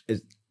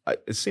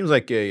 It seems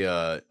like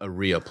a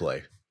Rhea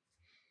play.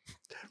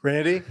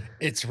 Randy?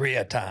 It's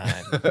Rhea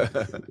time.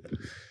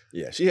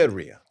 Yeah, she had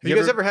Rhea. Have you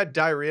guys ever had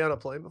diarrhea on a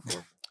plane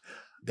before?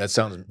 That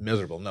sounds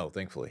miserable. No,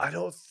 thankfully. I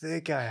don't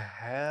think I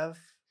have.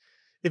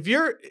 If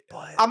you're,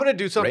 But I'm going to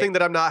do something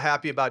that I'm not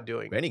happy about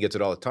doing. Randy gets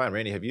it all the time.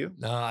 Randy, have you?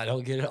 No, I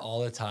don't get it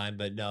all the time,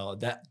 but no,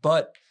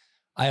 but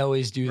I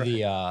always do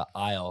the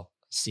aisle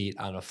seat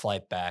on a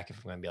flight back if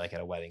I'm going to be like at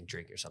a wedding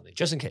drink or something,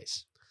 just in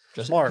case.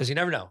 Just Smart. because you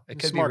never know. It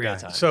could Smart be real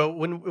guy. time. So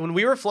when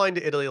we were flying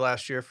to Italy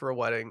last year for a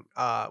wedding,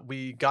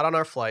 we got on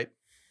our flight,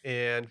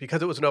 and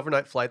because it was an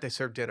overnight flight, they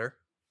served dinner.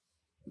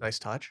 Nice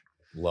touch.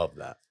 Love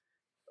that.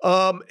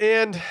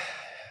 And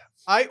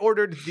I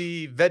ordered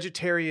the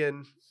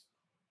vegetarian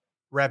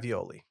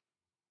ravioli.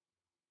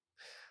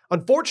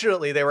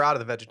 Unfortunately, they were out of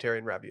the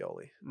vegetarian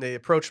ravioli. And they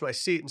approached my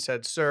seat and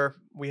said, "Sir,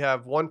 we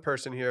have one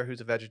person here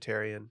who's a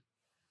vegetarian.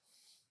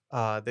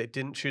 They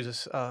didn't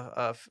choose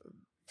a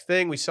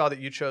thing. We saw that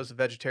you chose the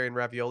vegetarian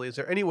ravioli. Is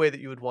there any way that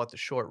you would want the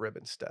short rib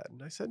instead?"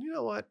 And I said, "You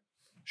know what?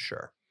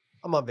 Sure.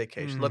 I'm on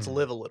vacation. Let's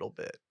live a little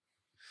bit."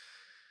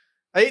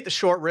 I ate the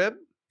short rib,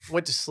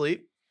 went to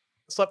sleep,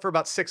 slept for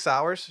about 6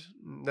 hours.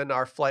 And then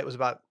our flight was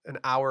about an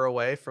hour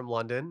away from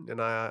London.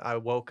 And I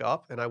woke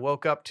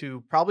up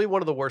to probably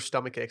one of the worst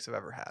stomach aches I've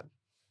ever had.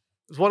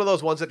 It was one of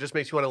those ones that just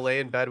makes you want to lay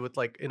in bed with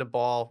like in a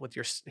ball with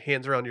your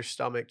hands around your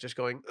stomach, just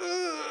going,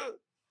 "Ugh,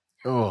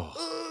 Oh,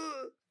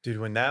 ugh." dude,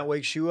 when that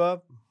wakes you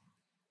up,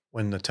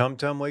 when the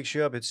tum-tum wakes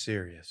you up, it's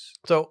serious.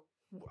 So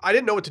I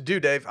didn't know what to do,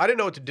 Dave. I didn't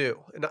know what to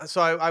do. And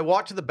so I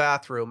walked to the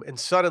bathroom, and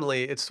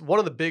suddenly it's one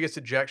of the biggest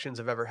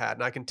ejections I've ever had.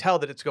 And I can tell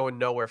that it's going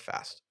nowhere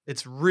fast.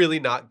 It's really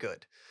not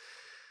good.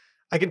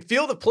 I can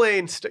feel the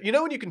plane. You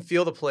know when you can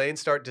feel the plane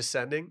start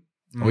descending?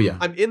 oh yeah.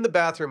 I'm in the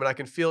bathroom, and I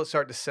can feel it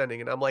start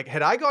descending. And I'm like,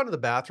 had I gone to the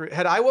bathroom,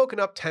 had I woken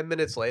up 10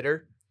 minutes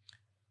later,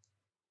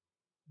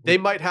 they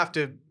might have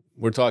to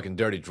We're talking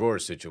dirty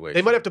drawers situation.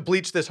 They might have to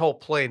bleach this whole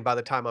plane by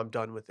the time I'm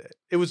done with it.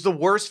 It was the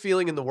worst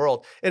feeling in the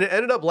world. And it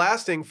ended up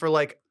lasting for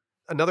like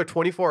another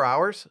 24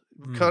 hours.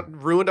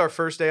 Ruined our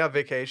first day on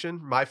vacation.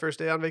 My first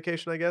day on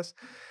vacation, I guess.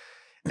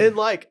 And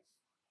like,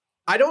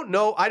 I don't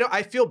know.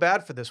 I feel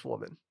bad for this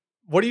woman.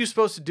 What are you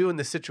supposed to do in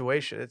this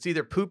situation? It's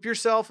either poop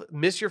yourself,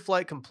 miss your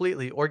flight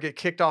completely, or get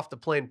kicked off the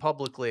plane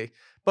publicly.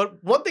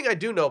 But one thing I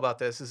do know about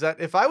this is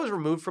that if I was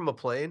removed from a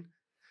plane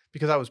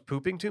because I was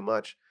pooping too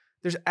much,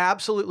 there's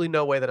absolutely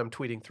no way that I'm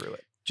tweeting through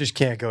it. Just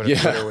can't go to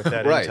Yeah, Twitter with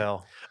that right.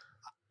 intel.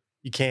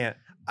 You can't.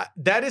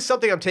 That is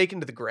something I'm taking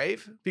to the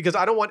grave because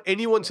I don't want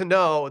anyone to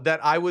know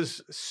that I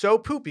was so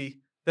poopy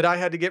that I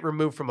had to get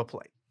removed from a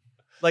plane.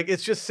 Like,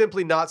 it's just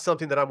simply not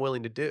something that I'm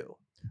willing to do.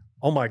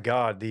 Oh my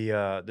God,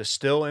 the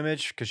still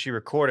image, because she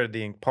recorded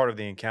the part of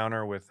the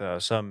encounter with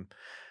some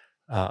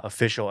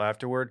official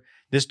afterward.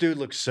 This dude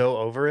looks so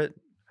over it.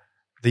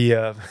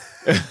 The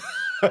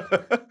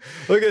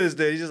Look at this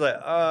dude. He's just like,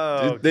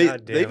 oh, Dude, they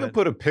God damn even it.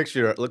 put a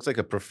picture. It looks like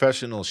a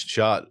professional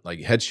shot, like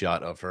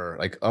headshot of her,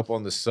 like up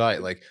on the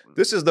site. Like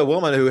this is the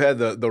woman who had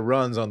the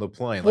runs on the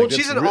plane. Well, Like,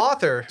 she's it's an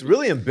author. It's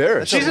really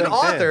embarrassing. She's an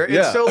LinkedIn. author, and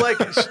Yeah. so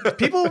like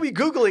people will be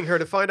Googling her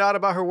to find out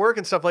about her work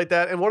and stuff like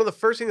that. And one of the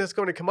first things that's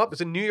going to come up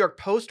is a New York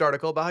Post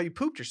article about how you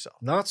pooped yourself.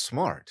 Not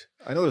smart.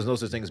 I know there's no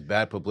such thing as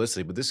bad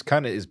publicity, but this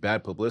kind of is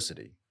bad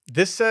publicity.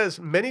 This says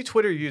many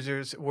Twitter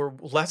users were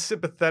less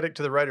sympathetic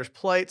to the writer's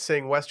plight,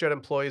 saying WestJet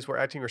employees were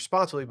acting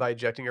responsibly by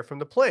ejecting her from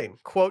the plane.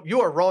 Quote,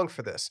 "You are wrong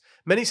for this.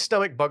 Many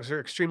stomach bugs are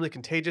extremely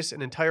contagious.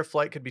 An entire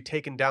flight could be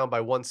taken down by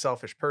one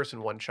selfish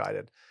person," one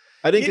chided.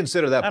 I didn't You-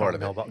 consider that I part don't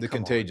of know it. about- The come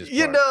on. contagious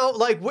You part. know,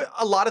 like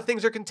a lot of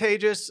things are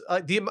contagious.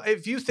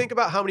 If you think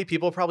about how many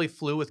people probably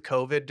flew with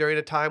COVID during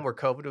a time where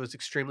COVID was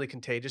extremely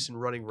contagious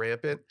and running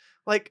rampant,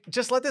 like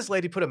just let this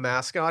lady put a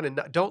mask on and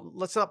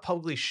let's not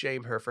publicly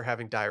shame her for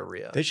having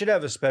diarrhea. They should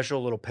have a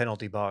special little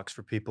penalty box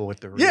for people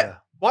with the Yeah.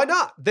 Why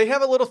not? They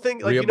have a little thing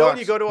like Rhea you know when box?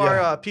 you go to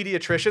Yeah. our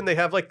pediatrician, they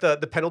have like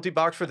the penalty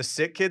box for the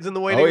sick kids in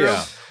the waiting Oh, room,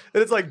 yeah.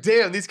 and it's like,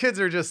 damn, these kids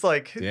are just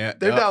like Yeah,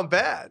 they're yeah. down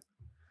bad,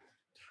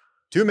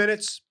 2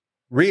 minutes.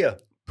 Rhea.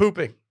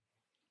 pooping.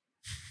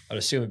 I'd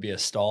assume it'd be a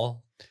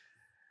stall.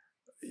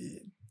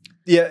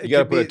 Yeah. You got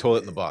to put a toilet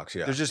in the box.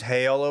 Yeah. There's just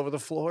hay all over the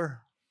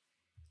floor.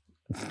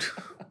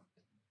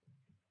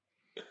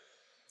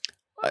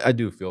 I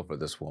do feel for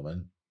this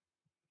woman,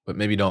 but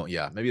maybe don't.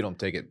 Yeah, maybe don't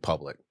take it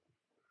public.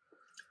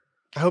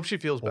 I hope she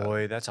feels better.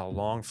 Boy, that's a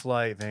long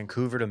flight.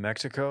 Vancouver to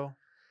Mexico.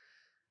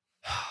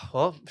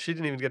 Well, she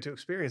didn't even get to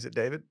experience it,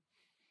 David.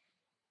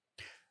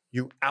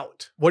 You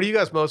out. What are you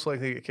guys most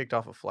likely to get kicked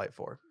off a flight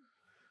for?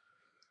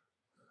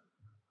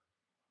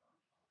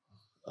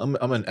 I'm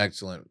an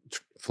excellent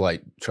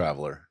flight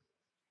traveler.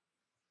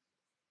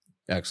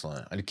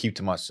 Excellent. I keep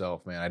to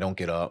myself, man. I don't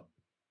get up.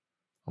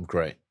 I'm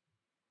great.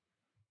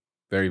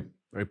 Very,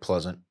 very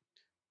pleasant.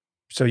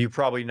 So you're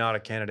probably not a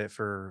candidate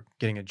for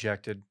getting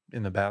ejected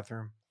in the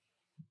bathroom.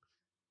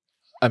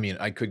 I mean,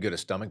 I could get a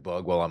stomach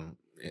bug while I'm,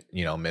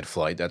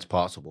 mid-flight. That's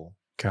possible.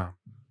 Okay.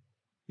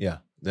 Yeah.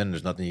 Then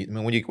there's nothing. I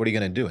mean, what are you going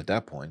to do at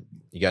that point?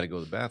 You got to go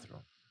to the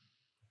bathroom.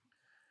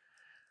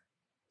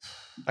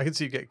 I can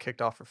see you get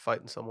kicked off for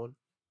fighting someone.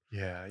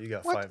 Yeah, you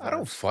got What? 5 minutes. I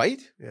don't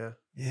fight. Yeah.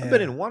 Yeah. I've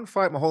been in one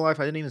fight my whole life.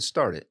 I didn't even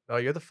start it. Oh,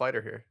 you're the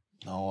fighter here.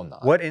 No, I'm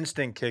not. What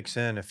instinct kicks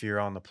in if you're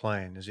on the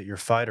plane? Is it your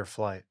fight or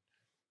flight?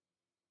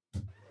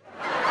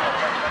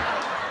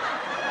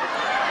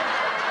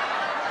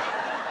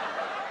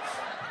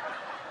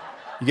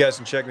 You guys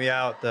can check me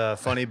out, the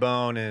Funny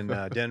Bone in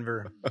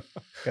Denver.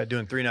 Got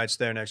doing 3 nights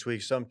there next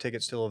week. Some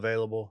tickets still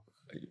available.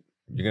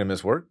 You're going to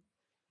miss work?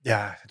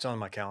 Yeah, it's on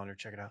my calendar.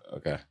 Check it out.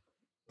 Okay.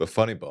 The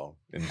Funny Bone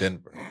in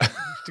Denver.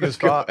 It's a good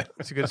spot.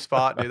 It's a good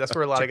spot, dude. That's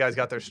where a lot of guys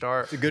got their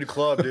start. It's a good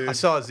club, dude. I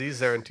saw Aziz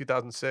there in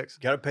 2006.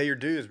 Got to pay your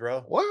dues,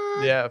 bro.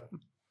 What? Yeah.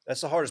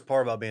 That's the hardest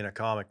part about being a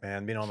comic,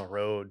 man. Being on the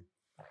road.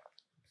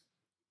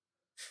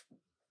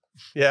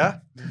 Yeah.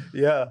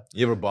 Yeah.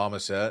 You ever bomb a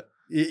set?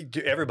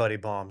 Everybody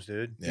bombs,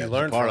 dude. Yeah, you it's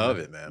learn part from of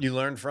it, man. You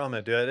learn from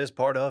it, dude. It is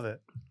part of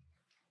it.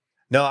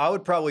 No, I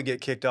would probably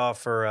get kicked off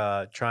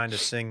for trying to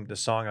sing the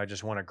song I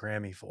just won a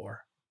Grammy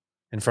for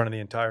in front of the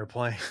entire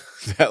plane.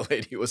 That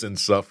lady was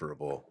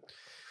insufferable.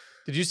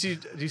 Did you see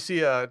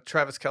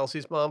Travis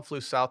Kelce's mom flew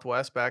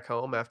Southwest back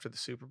home after the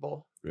Super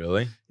Bowl?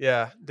 Really?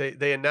 Yeah.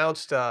 They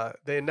announced I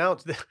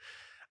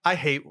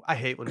hate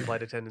when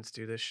flight attendants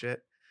do this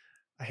shit.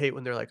 I hate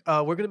when they're like,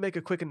 we're going to make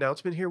a quick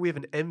announcement here. We have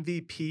an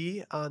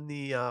MVP on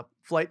the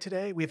flight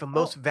today. We have a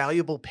most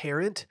valuable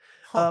parent.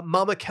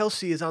 Mama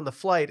Kelsey is on the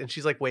flight. And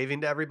she's like waving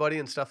to everybody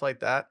and stuff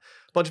like that.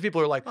 A bunch of people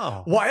are like,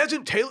 Oh. why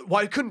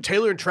couldn't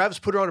Taylor and Travis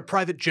put her on a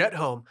private jet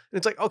home? And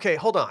it's like, okay,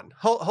 hold on.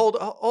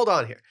 Hold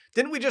on here.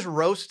 Didn't we just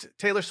roast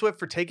Taylor Swift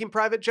for taking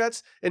private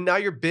jets? And now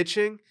you're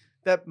bitching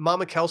that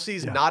Mama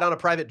Kelsey's Yeah. not on a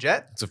private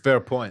jet? It's a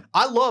fair point.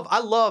 I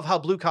love how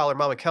blue collar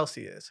Mama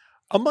Kelsey is.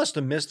 I must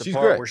have missed the She's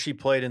part great. where she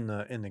played in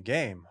the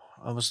game.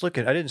 I was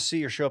looking. I didn't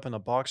see her show up in the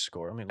box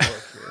score. Let me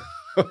look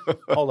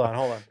here. Hold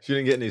on. She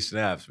didn't get any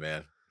snaps,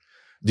 man.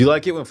 Do you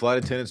like it when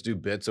flight attendants do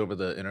bits over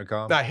the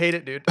intercom? I hate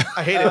it, dude.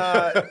 I hate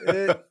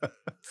it.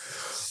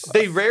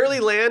 They rarely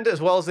land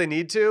as well as they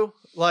need to.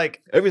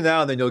 Like, Every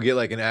now and then you'll get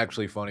like an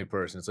actually funny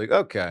person. It's like,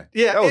 okay,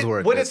 yeah, that was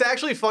worth when it. it's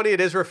actually funny, it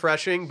is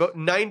refreshing. But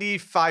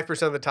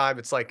 95% of the time,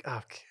 it's like,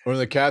 okay. Or when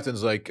the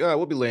captain's like,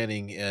 we'll be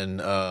landing in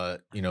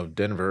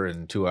Denver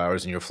in 2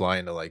 hours, and you're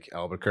flying to like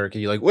Albuquerque.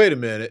 You're like, wait a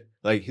minute.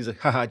 Like he's like,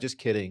 haha, just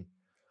kidding.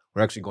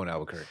 We're actually going to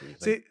Albuquerque.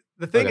 Like, See,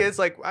 the thing okay. is,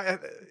 like,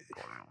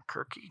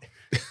 Albuquerque.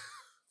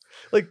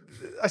 Like,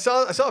 I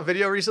saw a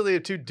video recently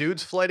of two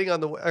dudes fighting on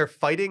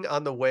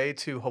the way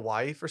to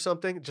Hawaii for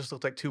something. It just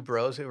looked like two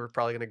bros who were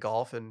probably going to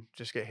golf and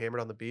just get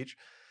hammered on the beach.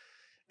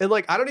 And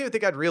like, I don't even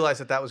think I'd realize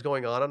that was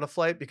going on a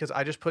flight because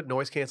I just put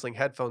noise canceling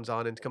headphones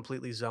on and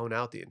completely zone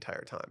out the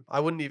entire time.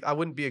 I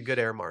wouldn't be a good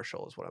air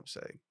marshal, is what I'm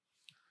saying.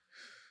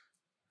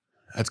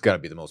 that's got to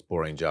be the most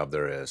boring job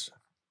there is.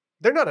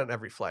 They're not on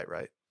every flight,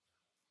 right?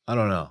 I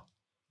don't know.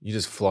 You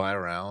just fly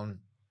around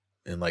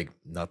and like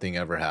nothing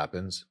ever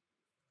happens.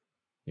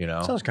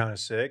 Sounds kind of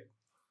sick.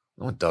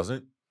 No, it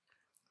doesn't.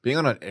 Being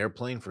on an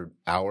airplane for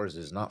hours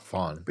is not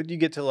fun. But you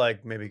get to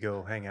like maybe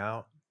go hang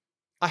out.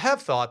 I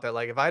have thought that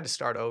like if I had to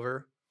start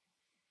over,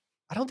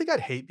 I don't think I'd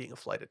hate being a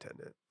flight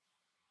attendant.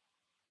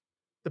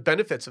 The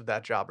benefits of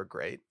that job are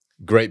great.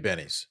 Great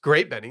bennies.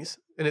 Great bennies.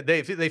 And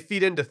they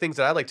feed into things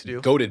that I like to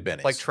do. Goated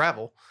bennies. Like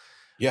travel.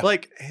 Yeah.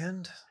 Like,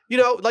 And you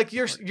know, like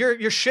your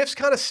shifts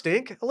kind of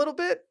stink a little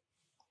bit,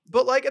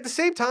 but like at the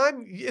same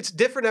time, it's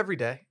different every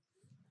day.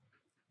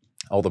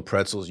 all the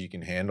pretzels you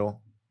can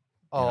handle.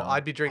 Oh, know?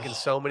 I'd be drinking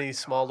so many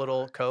small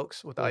little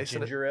Cokes with Little ice in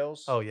it. ginger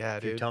ales. Oh yeah,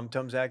 If your dude. tum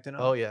tums acting up.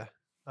 Oh yeah.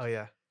 Oh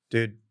yeah.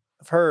 Dude,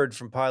 I've heard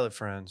from pilot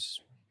friends.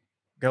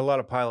 Got a lot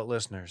of pilot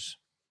listeners.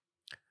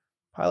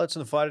 Pilots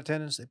and the flight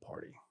attendants, they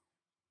party.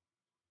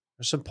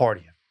 There's some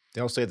partying.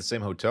 They all stay at the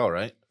same hotel,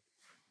 right?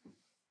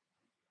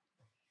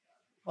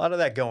 A lot of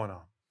that going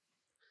on.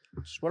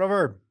 That's what I've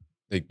heard.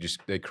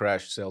 They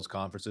crash sales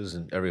conferences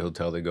in every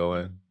hotel they go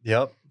in.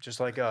 Yep,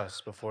 just like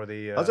us before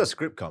the. How's that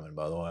script coming,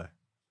 by the way?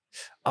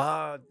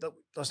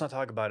 Let's not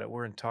talk about it.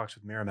 We're in talks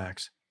with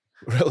Miramax.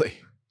 Really?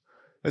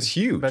 That's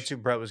huge. Bet you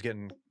Brett was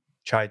getting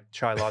chai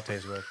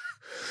lattes with.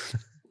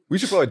 We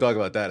should probably talk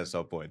about that at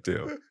some point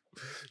too.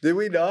 Did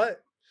we not?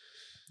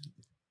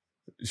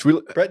 Should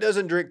we? Brett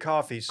doesn't drink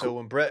coffee, so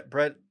when Brett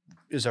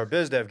is our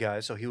biz dev guy,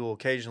 so he will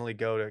occasionally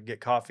go to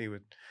get coffee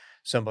with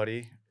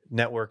somebody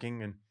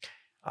networking, and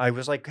I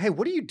was like, "Hey,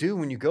 what do you do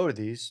when you go to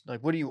these?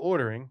 Like, what are you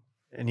ordering?"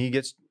 And he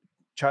gets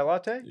chai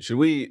latte. Should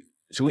we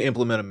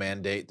implement a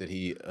mandate that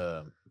he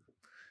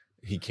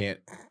can't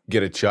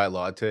get a chai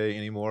latte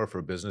anymore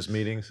for business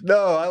meetings?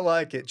 No, I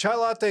like it. Chai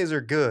lattes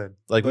are good.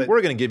 Like but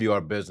we're going to give you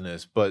our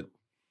business, but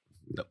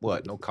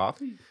what? No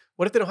coffee?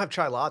 What if they don't have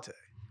chai latte?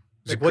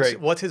 It's Like, great.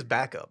 what's his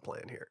backup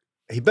plan here?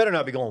 He better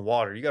not be going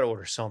water. You got to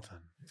order something.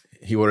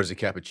 He orders a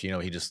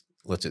cappuccino. He just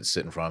lets it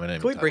sit in front of him.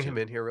 Can we bring him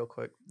in here real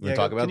quick? You want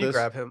to talk about Can you this?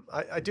 grab him?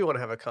 I do want to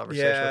have a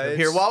conversation Yeah, with him.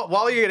 Here, it's-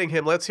 while you're getting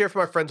him, let's hear from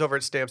our friends over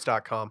at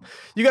Stamps.com.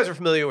 You guys are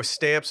familiar with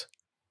Stamps.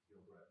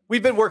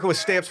 We've been working with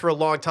Stamps for a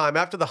long time.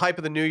 After the hype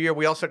of the new year,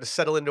 we all start to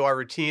settle into our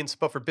routines.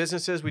 But for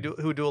businesses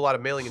who do a lot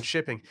of mailing and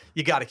shipping,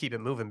 you got to keep it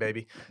moving,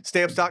 baby.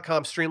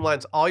 Stamps.com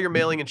streamlines all your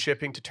mailing and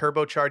shipping to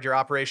turbocharge your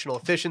operational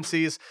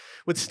efficiencies.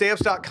 With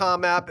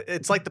Stamps.com app,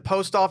 it's like the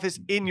post office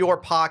in your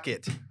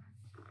pocket.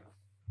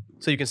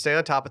 So you can stay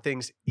on top of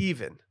things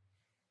even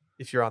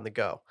if you're on the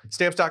go.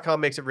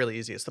 Stamps.com makes it really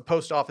easy. It's the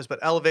post office, but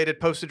elevated.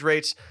 Postage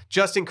rates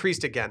just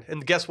increased again.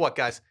 And guess what,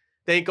 guys?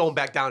 They ain't going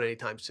back down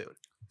anytime soon.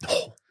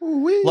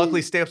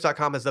 Luckily,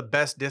 Stamps.com has the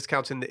best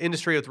discounts in the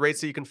industry with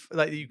rates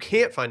that you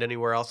can't find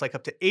anywhere else, like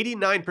up to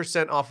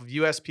 89% off of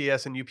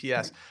USPS and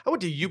UPS. I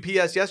went to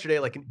UPS yesterday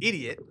like an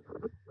idiot.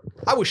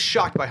 I was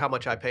shocked by how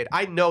much I paid.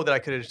 I know that I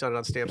could have just done it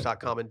on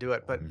Stamps.com and do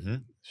it, but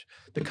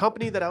the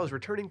company that I was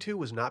returning to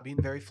was not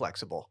being very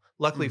flexible.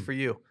 Luckily for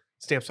you,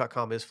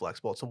 Stamps.com is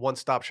flexible. It's a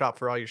one-stop shop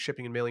for all your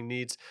shipping and mailing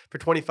needs. For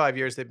 25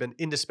 years, they've been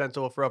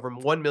indispensable for over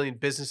 1 million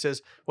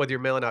businesses, whether you're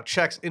mailing out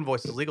checks,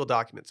 invoices, legal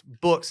documents,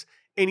 books,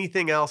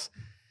 anything else.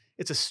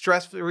 It's a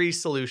stress-free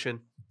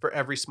solution for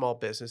every small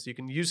business. You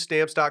can use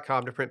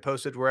Stamps.com to print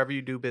postage wherever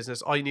you do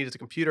business. All you need is a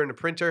computer and a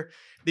printer.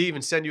 They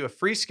even send you a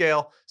free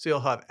scale, so you'll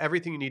have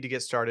everything you need to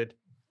get started.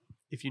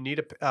 If you need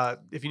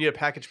a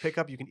package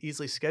pickup, you can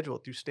easily schedule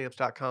it through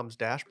Stamps.com's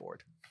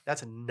dashboard.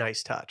 That's a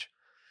nice touch.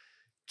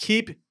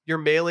 Keep your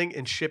mailing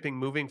and shipping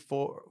moving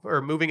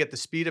at the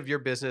speed of your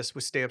business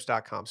with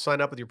Stamps.com.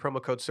 Sign up with your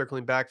promo code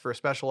Circling Back for a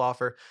special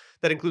offer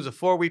that includes a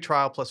 4-week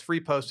trial plus free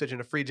postage and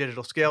a free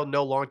digital scale.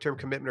 No long-term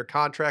commitment or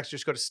contracts.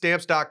 Just go to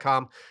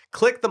Stamps.com,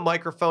 click the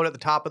microphone at the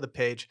top of the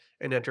page,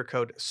 and enter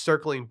code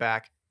Circling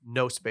Back.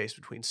 No space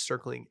between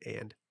circling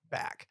and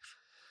back.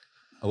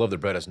 I love that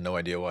Brett has no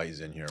idea why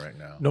he's in here right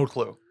now. No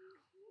clue.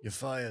 You're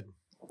fired.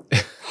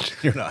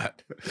 You're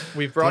not.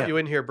 We've brought you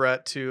in here,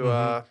 Brett,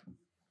 to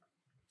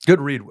Good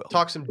read, Will.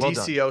 talk some Well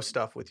done. DCO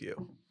stuff with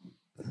you.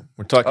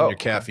 We're talking Oh, your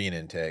okay. caffeine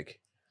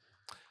intake.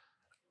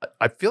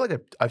 I feel like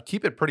I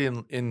keep it pretty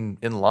in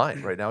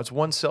line right now. It's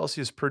 1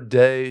 Celsius per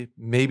day,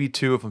 maybe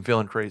 2 if I'm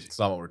feeling crazy. It's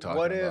not what we're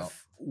talking about.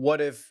 What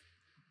if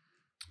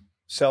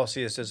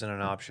Celsius isn't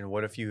an option?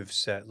 What if you have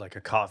set like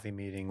a coffee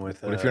meeting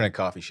with? What if you're in a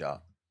coffee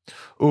shop?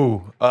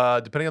 Ooh,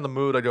 depending on the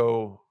mood, I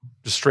go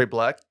just straight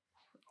black,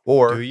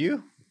 or Do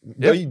you?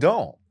 No, you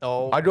don't.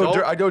 Oh, I go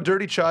don't- I go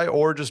dirty chai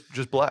or just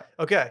black.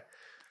 Okay.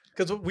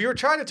 Because we were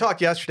trying to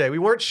talk yesterday. We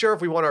weren't sure if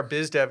we want our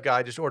biz dev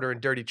guy just ordering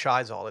dirty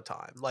chais all the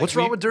time. Like, What's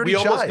wrong with dirty We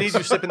almost chais? need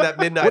you sipping that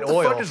midnight What the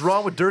oil. fuck is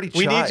wrong with dirty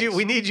chai?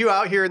 We need you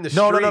out here in the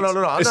No, streets.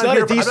 no. I'm It's not not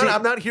here a for, DC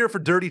I'm not here for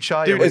dirty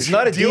chai. Dude, It's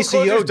not a deal DCO.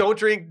 closers don't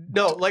drink.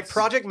 No, like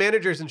project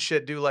managers and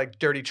shit do like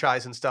dirty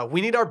chais and stuff.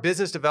 We need our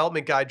business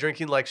development guy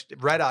drinking like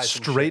red eyes.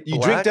 and straight. You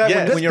black? drink that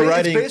Yeah. when you're It's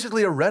writing.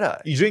 basically a red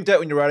eye. You drink that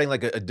when you're writing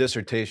like a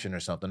dissertation or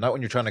something, not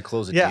when you're trying to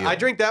close a shit. Yeah, deal. I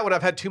drink that when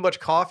I've had too much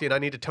coffee and I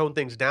need to tone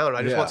things down. And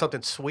I just Yeah. want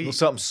something A sweet. little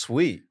something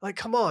sweet. Like,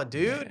 come on,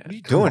 dude. What are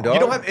you doing, dog? You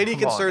don't have any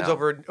Come on concerns now.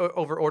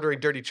 over ordering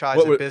dirty chais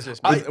What in were-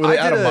 business. I- Were they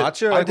out of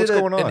matcha? I Like, did what's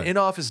going on? an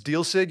in-office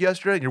deal sig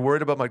yesterday, and you're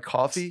worried about my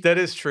coffee? That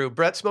is true.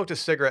 Brett smoked a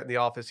cigarette in the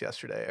office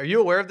yesterday. Are you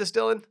aware of this,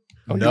 Dylan?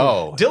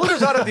 No. Dylan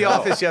was out of the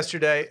office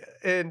yesterday,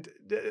 and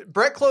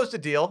Brett closed a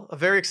deal, a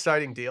very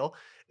exciting deal.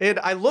 And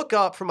I look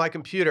up from my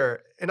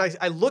computer, and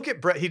I look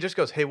at Brett. He just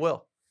goes, "Hey,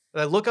 Will."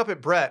 And I look up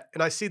at Brett,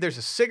 and I see there's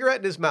a cigarette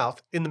in his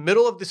mouth in the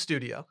middle of the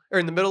studio, or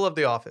in the middle of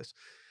the office.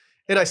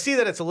 And I see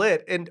that it's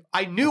lit, and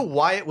I knew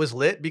why it was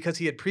lit because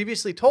he had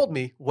previously told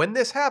me, when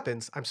this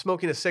happens, I'm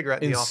smoking a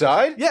cigarette in the office.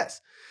 Inside?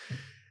 Yes.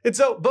 And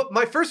so, but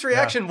my first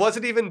reaction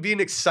wasn't even being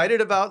excited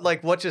about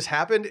like what just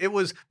happened. It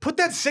was, put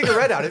that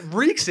cigarette out. It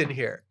reeks in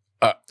here.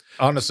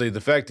 Honestly, the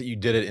fact that you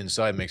did it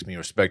inside makes me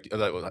respect you.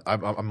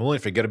 I'm willing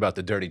to forget about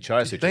the dirty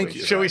chai situation. Thank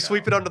you. Should we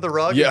sweep it under the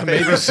rug? Yeah, in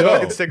favor maybe of so.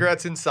 smoking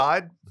cigarettes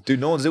inside. Dude,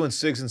 no one's doing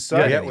cigs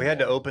inside. Yeah, we had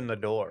to open the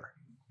door.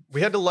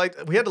 We had to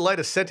light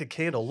a scented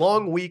candle.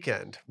 Long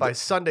Weekend by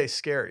Sunday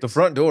Scaries. The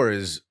front door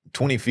is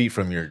 20 feet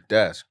from your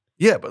desk.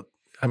 Yeah, but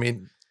I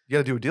mean, you got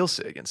to do a deal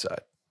cig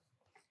inside.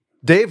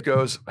 Dave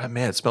goes, oh,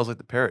 man, it smells like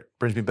the parrot.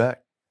 Brings me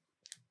back.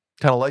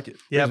 Kind of like it.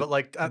 Yeah, but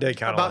like They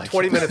kinda about like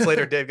 20 it. minutes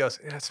later, Dave goes,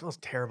 "Yeah, it smells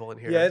terrible in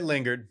here." Yeah, it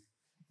lingered,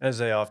 as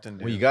they often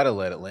do. Well, you got to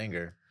let it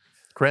linger.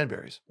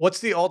 Cranberries. What's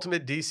the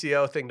ultimate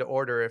DCO thing to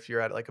order if you're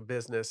at like a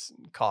business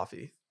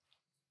coffee?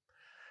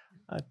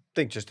 I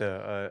think just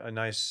a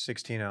nice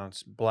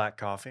 16-ounce black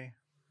coffee.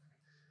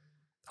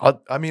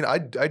 I mean, I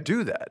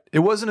do that. It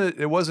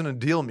wasn't a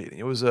deal meeting.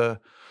 It was a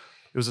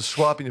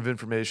swapping of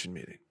information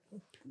meeting.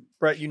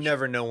 Brett, you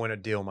never know when a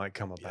deal might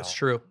come about. That's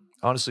true.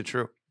 Honestly,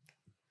 true.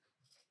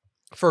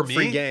 For me,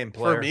 Free game,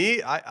 player. for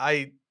me,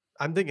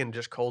 I'm thinking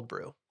just cold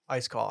brew,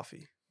 iced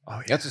coffee. Oh,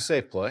 yeah. That's a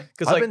safe play.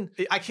 Because I've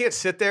like I can't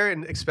sit there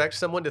and expect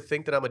someone to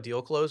think that I'm a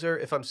deal closer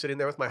if I'm sitting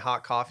there with my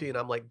hot coffee and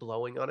I'm like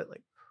blowing on it.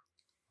 Like,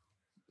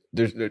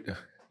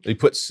 They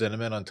put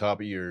cinnamon on top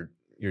of your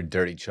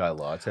dirty chai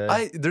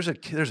latte. There's a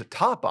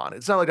top on it.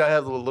 It's not like I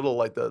have the little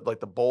like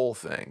the bowl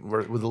thing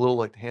with the little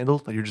like handle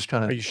that you're just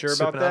kind of. Are you sure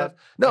about that?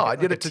 No, Like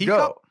I did a it to teacup?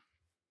 go.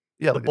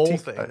 Yeah, The like bowl a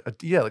thing.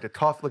 yeah, like a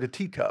coffee, like a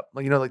teacup.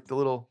 Like like the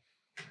little.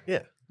 yeah,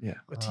 Yeah.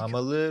 a teacup. I'm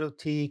a little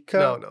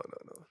teacup. No.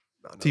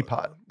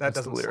 Teapot. That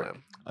That's the doesn't lyric.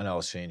 slam. I know I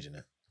was changing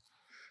it.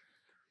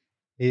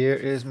 Here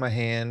is my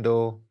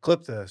handle.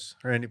 Clip this.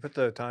 Randy, put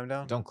the time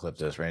down. Don't clip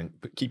this, Rand.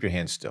 Keep your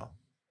hands still.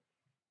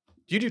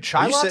 Do you do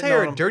chai Are you latte sitting or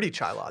on a them? dirty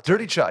chai latte?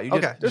 Dirty chai. You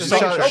Okay, get just a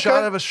making shot, sure.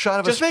 shot of a shot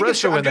of Just making espresso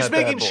sure. in I'm just that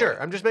bad making boy.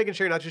 sure. I'm just making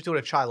sure you're not just doing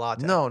a chai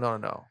latte.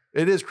 No.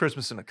 It is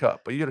Christmas in a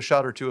cup, but you get a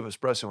shot or two of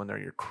espresso in there,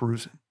 you're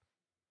cruising.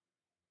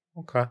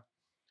 Okay.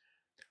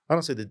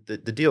 Honestly, the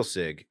deal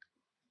sig,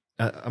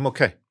 I'm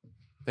okay.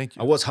 Thank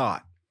you. I was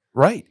hot.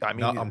 Right. I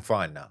mean, I'm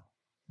fine now.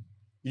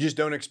 You just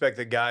don't expect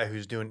the guy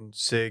who's doing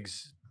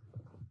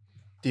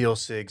deal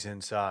cigs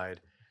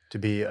inside to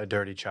be a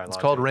dirty chai latte. it's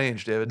called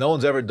range, David. No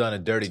one's ever done a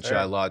dirty That's chai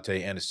fair.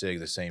 latte and a cig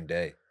the same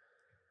day.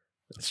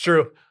 It's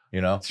true. You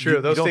know, It's true.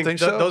 You Those don't things, think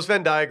so? those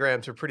Venn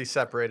diagrams are pretty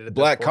separated. At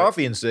black this point.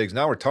 coffee and cigs.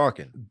 Now we're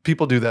talking.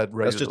 People do that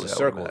regularly. That's just a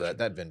I would circle. imagine.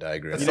 That Venn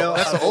diagram. That's, You know,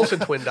 that's the Olsen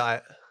twin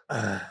diet.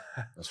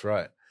 That's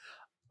right.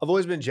 I've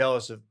always been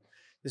jealous of,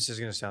 this is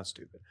going to sound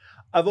stupid.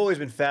 I've always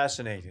been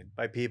fascinated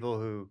by people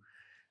who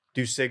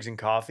do cigs and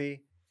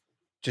coffee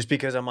just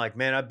because I'm like,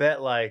 man, I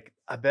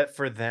bet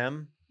for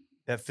them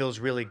that feels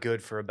really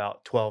good for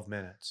about 12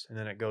 minutes and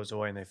then it goes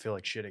away and they feel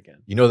like shit again.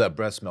 You know that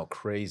breath smell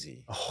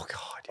crazy. Oh God.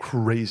 Yeah.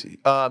 Crazy.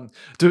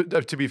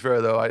 To be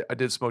fair though, I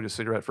did smoke a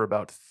cigarette for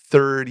about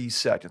 30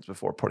 seconds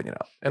before putting it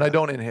out, and I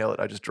don't inhale it.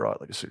 I just draw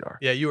it like a cigar.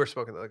 Yeah, you were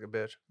smoking like a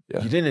bitch.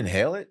 Yeah. You didn't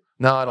inhale it?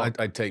 No, I don't.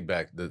 I take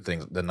back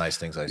the nice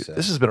things I said.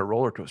 This has been a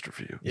roller coaster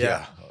for you.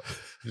 Yeah.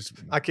 Just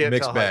I can't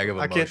mixed tell. bag of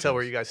I can't tell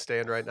where emotions. you guys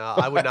stand right now.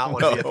 I would not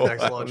want to be at the No,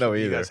 next I don't lunch know that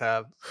you either. guys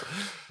have.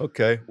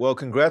 Okay. Well,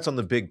 congrats on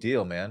the big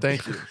deal, man.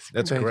 Thank you.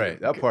 That's Thank you.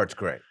 great. That part's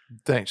great.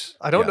 Thanks.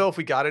 I don't Yeah. know if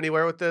we got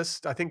anywhere with this.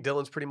 I think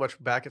Dylan's pretty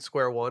much back at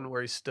square one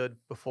where he stood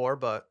before,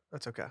 but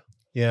that's okay.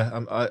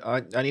 Yeah.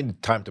 I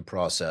need time to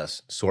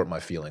process, sort my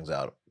feelings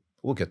out.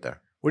 We'll get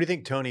there. What do you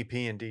think Tony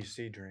P in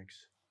DC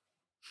drinks?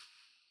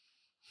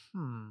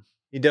 Hmm.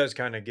 He does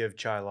kind of give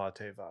chai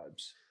latte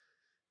vibes.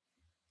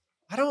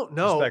 I don't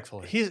know.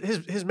 Respectfully.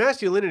 His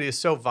masculinity is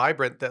so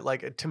vibrant that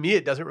like to me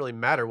it doesn't really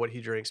matter what he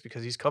drinks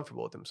because he's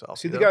comfortable with himself.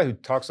 See you the know? guy who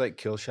talks like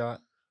Killshot?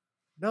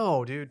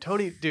 No, dude.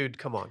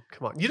 Come on.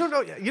 You don't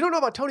know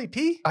about Tony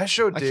P? I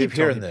showed I Dave keep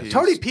hearing Tony this. P.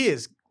 Tony P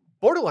is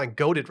borderline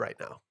goated right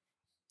now.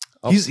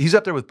 He's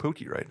up there with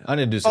Pookie right now. I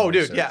need to do some Oh,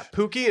 dude, research. yeah.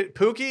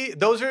 Pookie,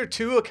 those are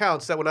two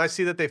accounts that when I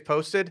see that they've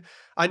posted,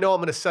 I know I'm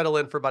going to settle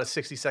in for about a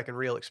 60-second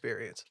reel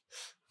experience.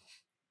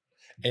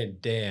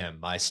 And damn,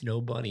 my snow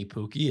bunny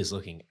Pookie is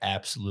looking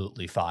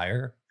absolutely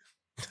fire.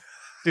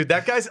 Dude,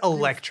 that guy's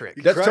electric.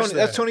 That's Crush Tony.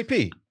 That's that. Tony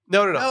P.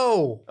 No.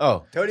 No.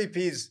 Oh, Tony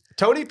P's.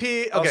 Tony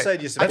P. I'll Okay.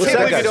 send you some. I What's can't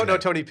that believe you guy's don't know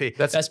name? Tony P.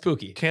 That's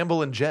Pookie.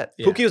 Campbell and Jet.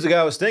 Yeah. Pookie was the guy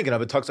I was thinking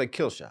of. It talks like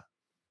Killshot.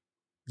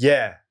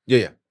 Yeah.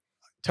 Yeah.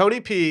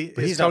 Tony P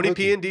But is he's not Tony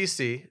P Pookie. in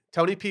DC.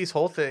 Tony P's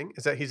whole thing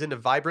is that he's into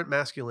vibrant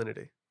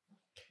masculinity.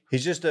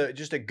 He's just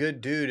a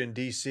good dude in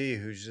DC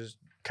who's just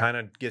kind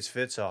of gets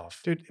fits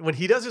off. Dude, when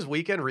he does his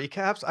weekend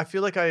recaps, I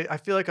feel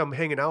like I'm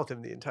hanging out with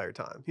him the entire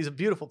time. He's a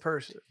beautiful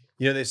person.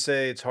 You know, they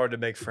say it's hard to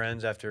make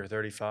friends after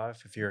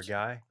 35 if you're a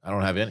guy. I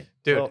don't have any.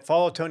 Dude, Well,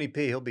 follow Tony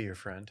P. He'll be your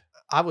friend.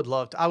 I would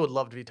love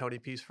to be Tony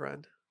P's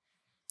friend.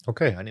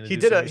 Okay, I need to He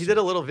do did some a research.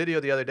 little video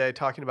the other day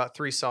talking about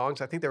 3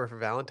 songs. I think they were for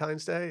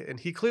Valentine's Day, and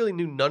he clearly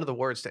knew none of the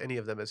words to any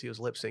of them as he was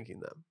lip syncing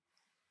them.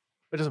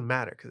 It doesn't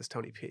matter because it's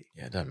Tony P.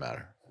 Yeah, it doesn't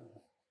matter.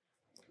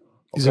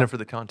 He's in it for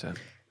the content.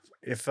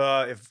 If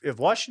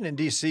Washington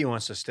D.C.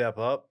 wants to step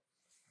up,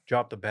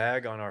 drop the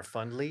bag on our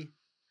Fundly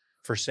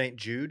for St.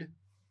 Jude,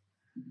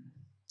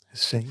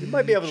 you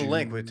might be able to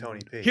link with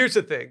Tony P. Here's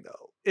the thing,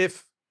 though: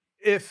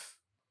 if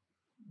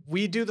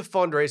we do the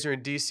fundraiser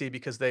in DC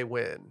because they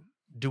win,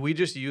 do we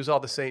just use all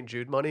the St.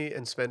 Jude money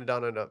and spend it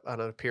on an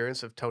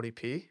appearance of Tony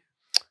P?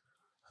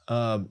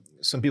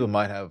 Some people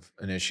might have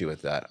an issue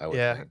with that. I would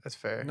Yeah, think. that's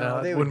fair. No,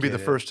 It they would wouldn't be the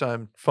get it. first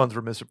time funds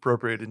were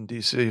misappropriated in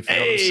DC. If you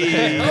know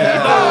Hey! what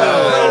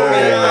I'm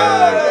saying.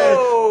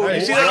 Oh! You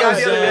see that guy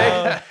the other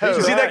day? Wow.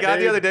 You see that guy the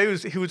Dude. other day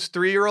whose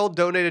 3-year-old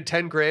donated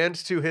 10 grand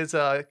to his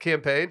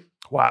campaign?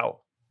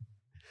 Wow.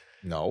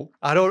 No.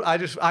 I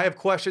have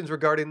questions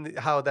regarding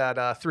how that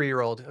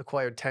 3-year-old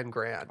acquired 10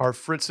 grand. Are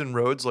Fritz and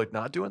Rhodes like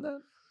not doing that?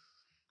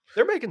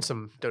 They're making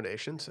some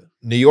donations.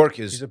 New York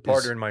He's a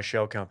partner in my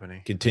shell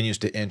company. continues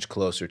to inch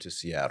closer to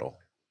Seattle.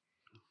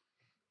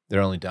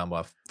 They're only down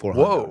by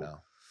 400 Whoa.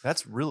 now.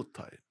 That's real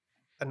tight.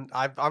 And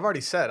I've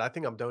already said I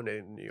think I'm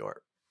donating to New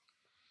York.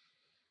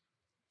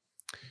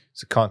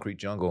 It's a concrete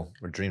jungle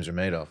where dreams are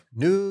made of.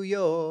 New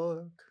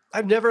York.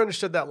 I've never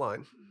understood that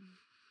line.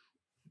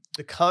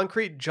 The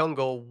concrete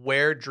jungle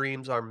where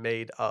dreams are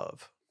made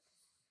of.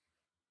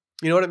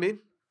 You know what I mean?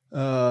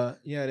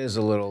 Yeah, it is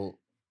a little.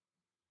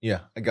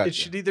 Yeah, I got It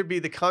you. should either be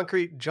the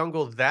concrete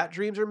jungle that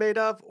dreams are made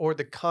of or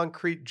the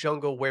concrete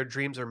jungle where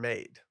dreams are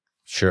made.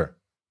 Sure.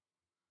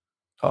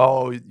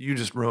 Oh, you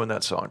just ruined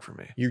that song for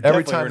me. You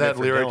Every definitely time ruined it that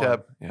for lyric Dylan.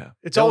 have, yeah.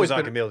 It's Dylan's always not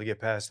been. gonna be able to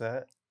get past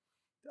that.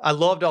 I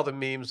loved all the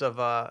memes of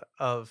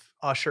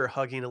Usher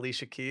hugging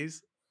Alicia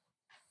Keys.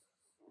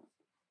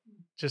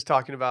 Just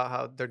talking about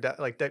how they're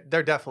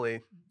they're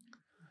definitely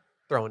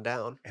throwing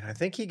down. And I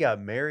think he got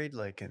married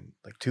like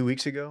 2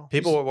 weeks ago.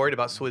 People were worried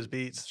about Swizz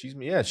Beats. She's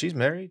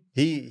married.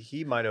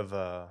 He might have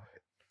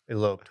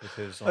eloped with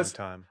his long That's-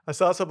 time. I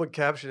saw someone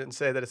caption it and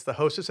say that it's the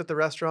hostess at the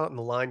restaurant and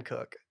the line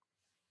cook.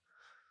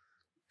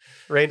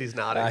 Randy's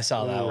nodding. I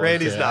saw that one.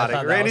 Randy's too. I nodding.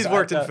 thought that Randy's was-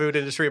 worked in I thought- food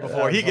industry that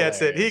before. was He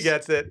gets it. He hilarious.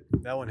 gets it.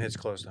 That one hits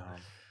close to home.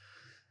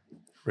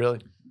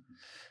 Really?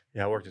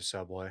 Yeah, I worked at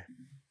Subway.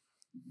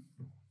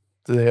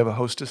 Do they have a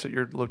hostess at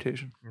your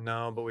location?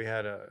 No, but we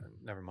had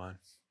never mind.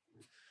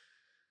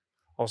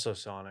 Also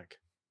Sonic.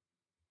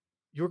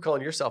 You were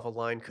calling yourself a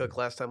line cook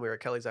last time we were at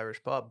Kelly's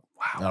Irish Pub.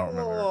 I don't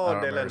remember. Oh, I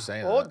don't remember Dylan.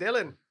 saying Oh, that.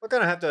 Dylan. We're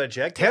gonna have to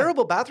eject him.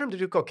 Terrible bathroom to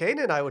do cocaine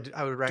in, I would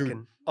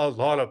reckon. A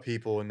lot of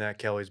people in that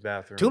Kelly's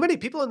bathroom. Too many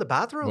people in the What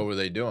bathroom. were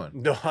they doing?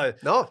 No,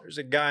 No, there's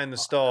a guy in the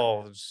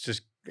stall. It's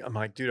just I'm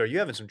like, dude, are you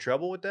having some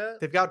trouble with that?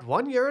 they've got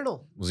one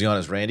urinal. Was he on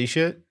his Randy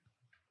shit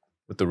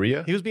with the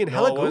Rhea? He was being No,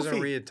 hella it wasn't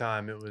goofy. Rhea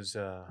time. It was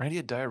Randy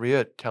had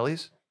diarrhea at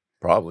Kelly's?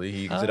 Probably.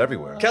 He uses it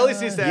everywhere.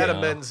 Kelly's needs to add a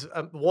Yeah. men's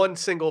one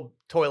single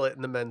toilet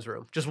in the men's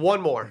room. Just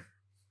one more.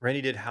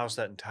 Randy did house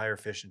that entire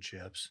fish and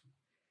chips.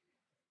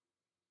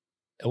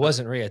 It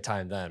wasn't Rhea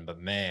time then, but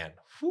man,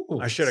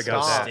 I shoulda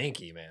got that.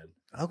 Stinky, man.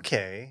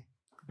 Okay.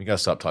 We gotta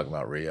stop talking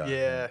about Rhea.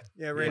 Yeah.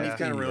 Yeah, Randy Yeah.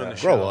 kind of ruined the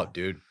show. Grow up,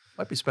 dude.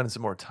 Might be spending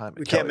some more time. At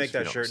We can't Kelly's, make if that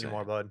you know what shirt I'm saying.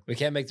 anymore, bud. We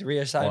can't make the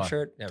Rhea side Why?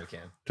 shirt. Yeah, we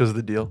can. Because of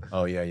the deal.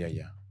 Oh yeah.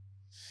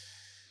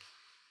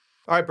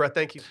 All right, Brett.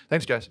 Thank you.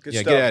 Thanks, guys. Good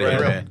Yeah, stuff, get out of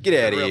here, Randy. man.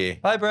 Get out of Real. here.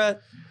 Bye,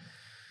 Brett.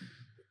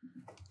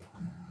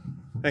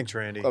 Thanks,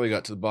 Randy. Glad we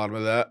got to the bottom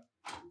of that.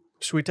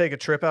 Should we take a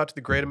trip out to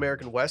the Great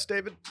American West,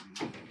 David?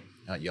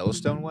 Not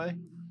Yellowstone way.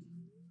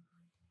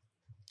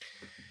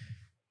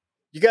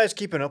 You guys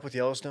keeping up with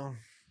Yellowstone?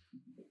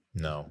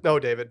 No. No,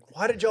 David.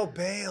 Why did y'all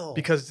bail?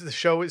 Because the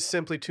show is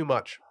simply too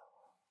much,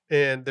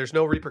 and there's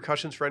no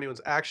repercussions for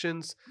anyone's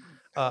actions.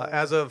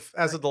 As of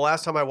the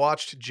last time I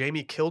watched,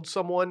 Jamie killed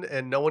someone,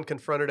 and no one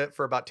confronted it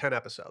for about 10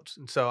 episodes,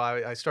 and so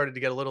I started to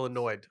get a little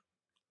annoyed.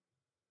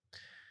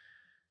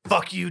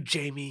 Fuck you,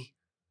 Jamie.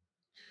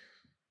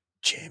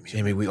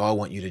 Jamie, we all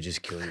want you to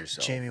just kill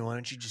yourself. Jamie, why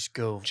don't you just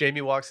go?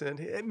 Jamie walks in.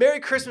 "Hey, Merry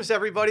Christmas,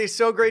 everybody.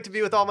 So great to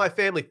be with all my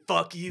family.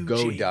 Fuck you, Go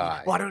Jamie.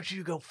 die. Why don't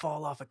you go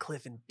fall off a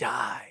cliff and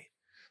die?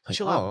 Like,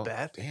 Chill out,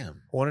 Beth.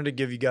 Damn. I wanted to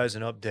give you guys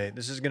an update.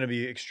 This is going to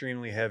be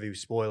extremely heavy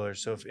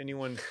spoilers. So if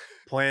anyone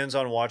plans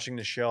on watching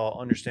the show, I'll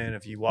understand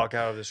if you walk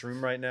out of this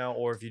room right now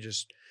or if you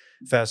just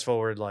fast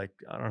forward like,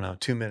 I don't know,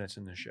 2 minutes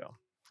in the show.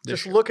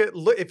 Just look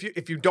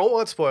if you don't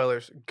want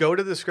spoilers, go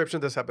to the description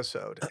of this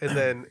episode and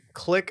then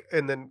click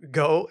and then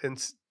go and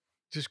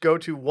just go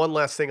to one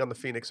last thing on the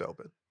Phoenix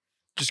Open.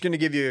 Just going to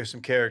give you some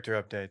character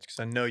updates because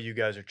I know you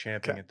guys are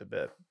championing at the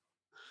bit.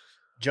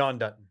 John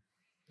Dutton,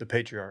 the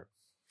patriarch.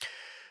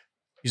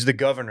 He's the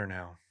governor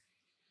now.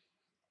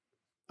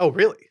 Oh,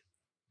 really?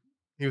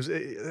 He was a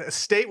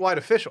statewide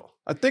official.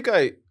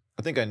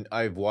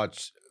 I've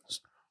watched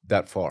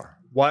that far.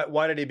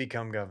 Why did he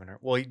become governor?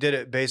 Well, he did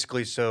it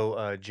basically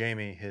so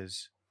Jamie,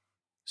 his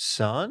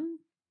son,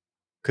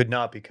 could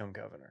not become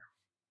governor.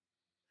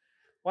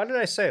 Why did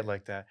I say it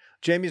like that?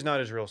 Jamie's not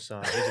his real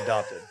son. He's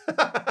adopted.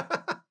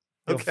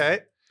 Okay.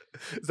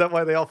 Is that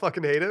why they all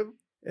fucking hate him?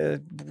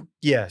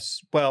 Yes.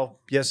 Well,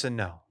 yes and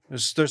no.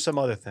 There's some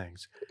other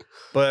things,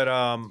 but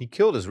He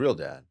killed his real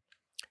dad.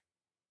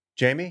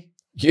 Jamie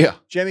Yeah,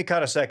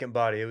 caught a second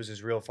body. It was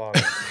his real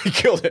father. he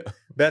killed him.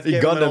 Beth He gave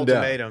him gunned an him down.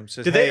 ultimatum.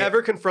 Says, Did they "Hey,"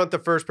 ever confront the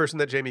first person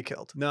that Jamie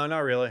killed? No, not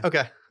really.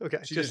 Okay.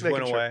 She just making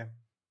went sure. away.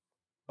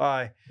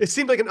 Bye. It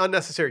seemed like an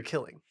unnecessary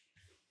killing.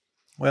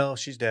 Well,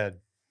 she's dead.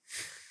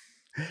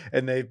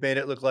 And they've made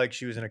it look like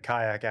she was in a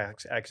kayak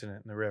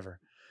accident in the river.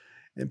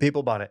 And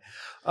people bought it.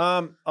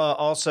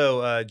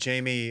 Also,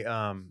 Jamie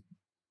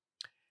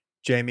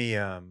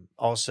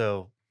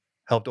also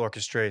helped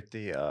orchestrate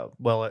the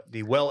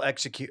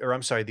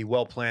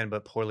well planned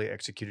but poorly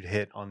executed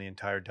hit on the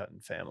entire Dutton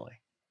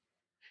family.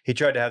 He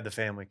tried to have the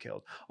family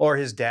killed, or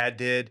his dad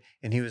did,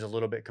 and he was a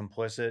little bit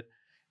complicit.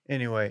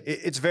 Anyway,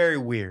 it's very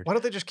weird. Why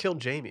don't they just kill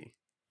Jamie?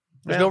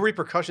 There's no Well,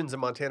 repercussions in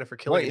Montana for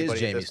killing Why is anybody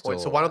at Jamie this point.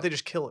 So still why don't alive? they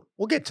just kill him?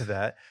 We'll get to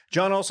that.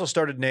 John also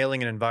started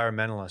nailing an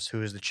environmentalist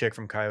who is the chick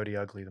from Coyote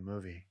Ugly, the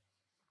movie,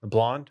 the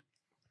blonde.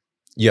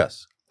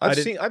 Yes, I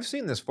I've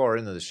seen this far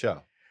into the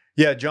show.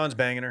 Yeah, John's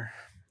banging her.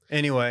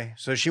 Anyway,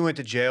 so she went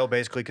to jail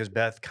basically because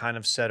Beth kind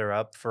of set her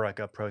up for like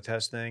a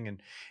protest thing.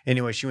 And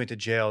anyway, she went to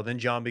jail. Then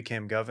John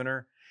became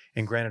governor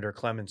and granted her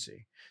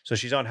clemency. So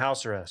she's on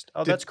house arrest.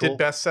 Oh, that's cool. Did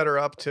Beth set her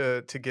up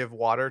to give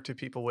water to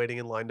people waiting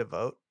in line to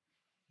vote?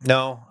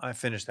 No, I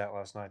finished that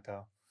last night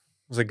though.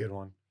 It was a good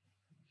one.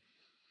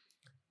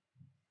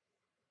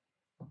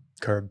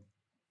 Curb.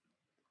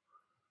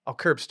 I'll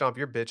curb stomp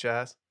your bitch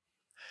ass,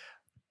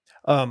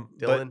 But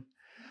Dylan.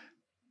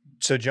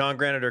 so John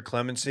granted her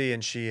clemency,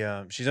 and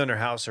she's under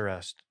house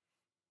arrest.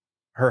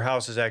 Her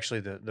house is actually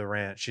the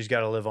ranch. She's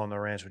got to live on the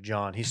ranch with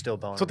John. He's still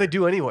boning That's what they her.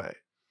 do anyway.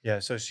 Yeah,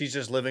 so she's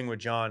just living with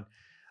John,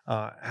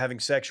 having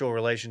sexual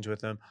relations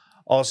with him.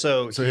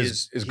 Also, So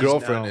he's his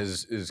girlfriend now-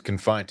 is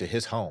confined to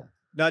his home.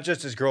 not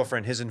just his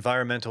girlfriend, his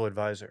environmental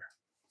advisor.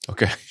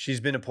 Okay. She's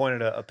been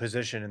appointed a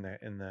position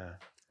in the,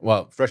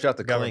 Well, fresh out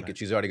the Government. clink, and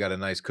she's already got a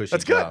nice cushy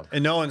That's good. job.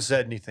 and no one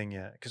said anything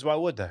yet because why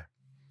would they?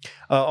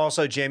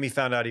 Also, Jamie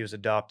found out he was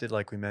adopted,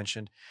 like we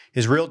mentioned.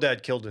 His real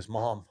dad killed his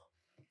mom.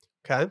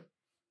 Okay.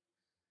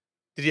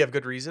 Did he have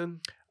good reason?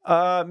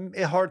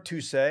 Hard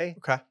to say.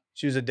 Okay.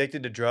 She was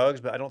addicted to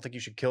drugs, but I don't think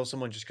you should kill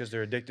someone just because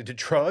they're addicted to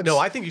drugs. No,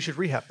 I think you should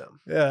rehab them.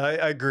 Yeah,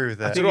 I agree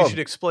with I that. think you should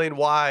explain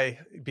why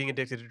being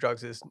addicted to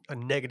drugs is a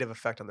negative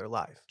effect on their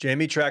life.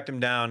 Jamie tracked him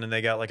down, and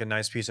they got like a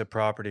nice piece of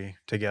property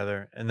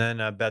together. And then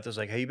Beth was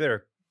like, "Hey, you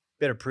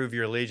better prove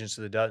your allegiance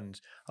to the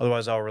Duttons,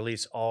 otherwise I'll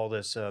release all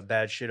this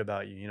bad shit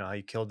about you. You know how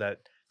you killed that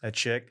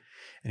chick."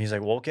 And he's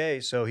like, "Well, okay."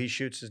 So he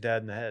shoots his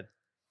dad in the head.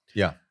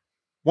 Yeah.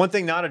 One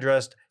thing not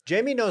addressed: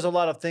 Jamie knows a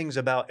lot of things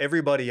about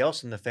everybody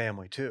else in the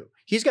family too.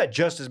 He's got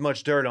just as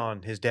much dirt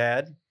on his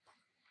dad,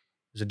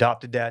 his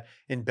adopted dad,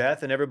 and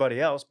Beth and everybody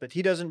else, but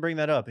he doesn't bring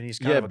that up, and he's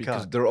kind Yeah, of a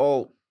because cunt. they're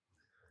all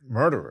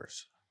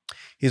murderers.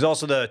 He's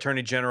also the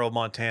Attorney General of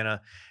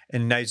Montana,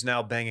 and he's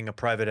now banging a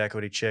private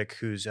equity chick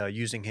who's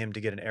using him to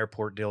get an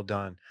airport deal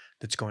done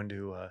that's going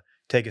to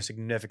take a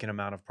significant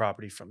amount of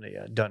property from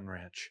the Dutton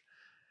Ranch.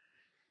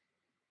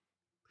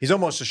 He's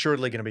almost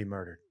assuredly going to be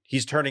murdered.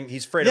 He's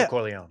Fredo Yeah.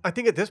 Corleone. I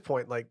think at this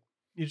point, like,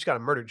 you just got to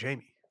murder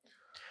Jamie.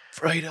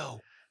 Fredo.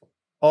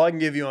 All I can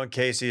give you on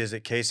Casey is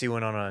that Casey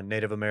went on a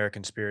Native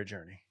American spirit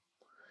journey.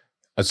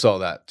 I saw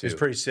that It too. was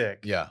pretty sick.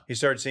 Yeah. He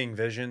started seeing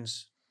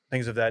visions,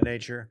 things of that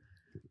nature.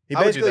 He I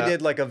would do basically that.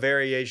 did like a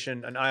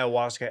variation, an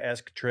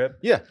ayahuasca-esque trip.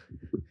 Yeah.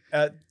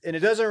 And it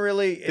doesn't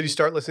really... Did you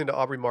start listening to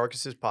Aubrey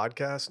Marcus's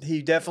podcast?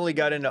 He definitely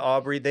got into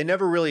Aubrey. They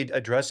never really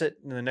address it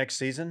in the next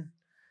season.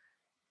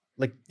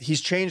 Like he's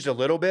changed a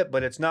little bit,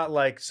 but it's not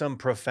like some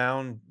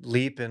profound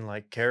leap in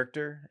like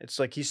character. It's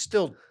like he's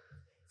still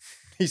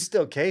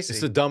Casey.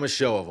 It's the dumbest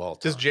show of all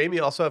time. Does Jamie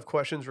also have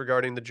questions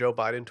regarding the Joe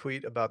Biden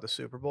tweet about the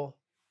Super Bowl?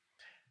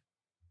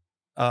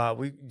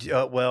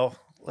 Well,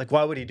 like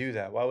why would he do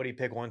that? Why would he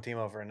pick one team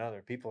over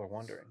another? People are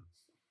wondering.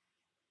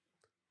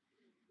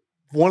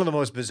 One of the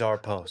most bizarre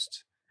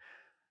posts.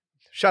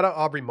 Shout out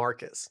Aubrey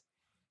Marcus.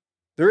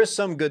 There is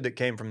some good that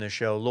came from this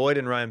show. Lloyd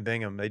and Ryan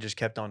Bingham, they just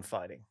kept on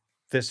fighting,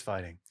 fist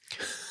fighting,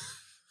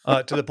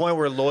 to the point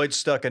where Lloyd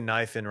stuck a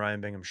knife in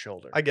Ryan Bingham's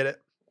shoulder. I get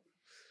it.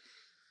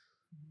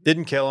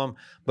 Didn't kill him,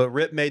 but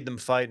Rip made them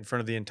fight in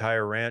front of the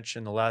entire ranch,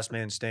 and the last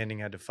man standing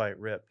had to fight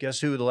Rip. Guess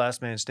who the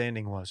last man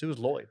standing was? It was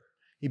Lloyd.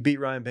 He beat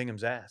Ryan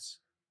Bingham's ass.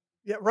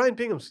 Yeah, Ryan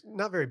Bingham's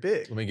not very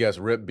big. Let me guess.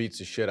 Rip beats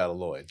the shit out of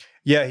Lloyd.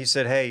 Yeah, he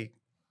said, "Hey,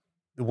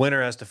 the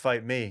winner has to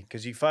fight me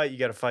because you fight, you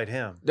got to fight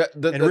him."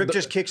 And Rip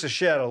just kicks the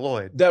shit out of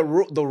Lloyd. the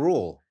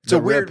rule. It's a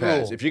that weird Rip has,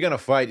 rule. If you're gonna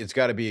fight, it's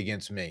got to be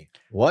against me.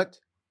 What?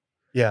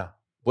 Yeah.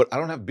 But I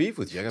don't have beef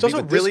with you. I got It's beef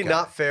also with this really guy.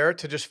 not fair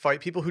to just fight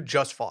people who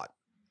just fought.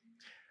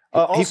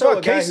 Also, fought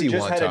a guy Casey who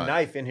just one had a time.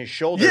 knife in his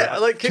shoulder. Yeah,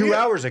 like can 2 you-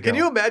 hours ago. Can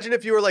you imagine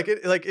if you were like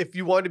if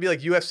you wanted to be like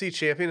UFC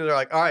champion and they're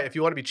like, all right, if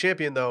you want to be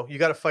champion though, you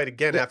got to fight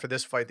again Yeah. after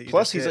this fight that you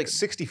Plus, just he's did. like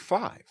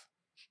 65.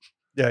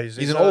 Yeah, He's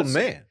an old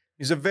man.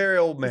 He's a very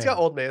old man. He's got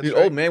old man. He's an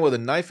old man with a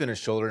knife in his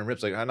shoulder, and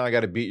Rip's like, I know I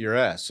got to beat your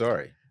ass.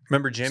 Sorry.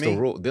 Remember It's Jimmy? the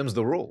rule. Them's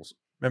the rules.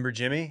 Remember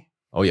Jimmy?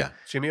 Oh yeah.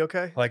 Jimmy,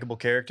 okay? Likeable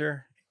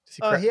character.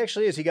 He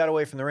actually is. He got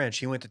away from the ranch.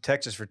 He went to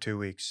Texas for 2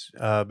 weeks.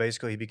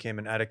 Basically, he became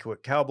an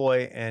adequate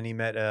cowboy, and he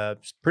met a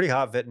pretty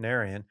hot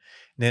veterinarian, and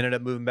they ended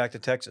up moving back to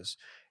Texas.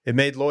 It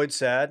made Lloyd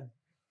sad,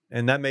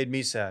 and that made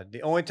me sad.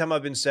 The only time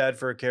I've been sad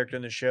for a character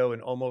in the show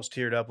and almost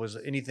teared up was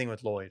anything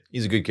with Lloyd.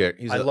 He's a good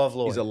character. I love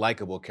Lloyd. He's a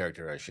likable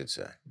character, I should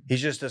say.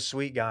 He's just a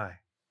sweet guy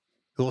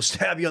who will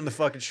stab you on the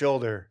fucking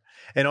shoulder.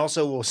 And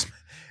also will,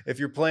 if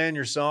you're playing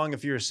your song,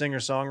 if you're a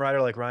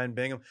singer-songwriter like Ryan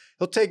Bingham,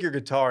 he'll take your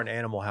guitar and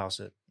Animal House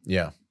it.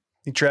 Yeah.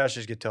 He trashed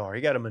his guitar.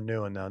 He got him a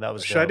new one, though. That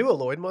was Should I dope. do a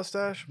Lloyd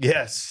mustache?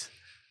 Yes.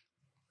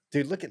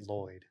 Dude, look at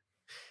Lloyd.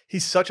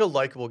 He's such a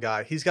likable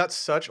guy. He's got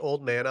such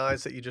old man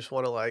eyes that you just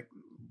want to like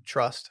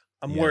trust.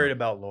 I'm Yeah. worried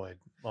about Lloyd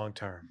long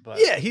term. But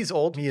Yeah, he's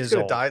old. He He's is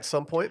gonna old. die at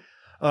some point.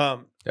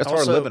 um, That's hard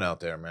also- living out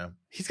there, man.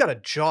 He's got a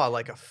jaw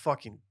like a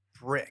fucking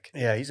brick.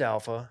 Yeah, he's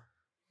alpha.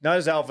 Not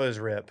as alpha as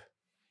Rip,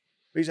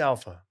 but he's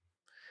alpha.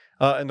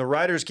 And the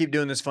writers keep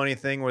doing this funny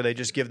thing where they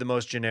just give the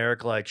most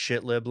generic like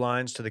shit lib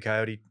lines to the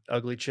Coyote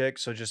Ugly chick.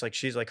 So just like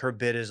she's like her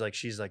bit is like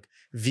she's like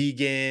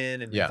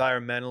vegan and Yeah.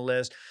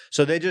 environmentalist.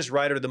 So they just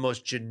write her the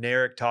most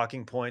generic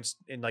talking points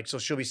and like so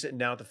she'll be sitting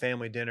down at the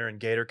family dinner and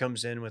Gator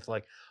comes in with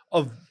like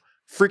a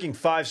freaking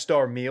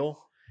 5-star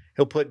meal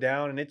he'll put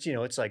down and it's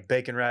it's like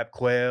bacon wrapped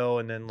quail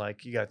and then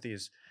like you got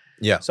these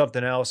Yeah.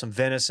 something else, some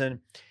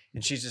venison,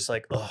 and she's just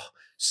like, oh,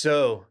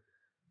 so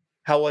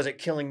how was it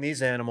killing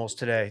these animals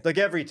today? Like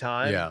every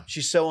time. Yeah.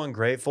 She's so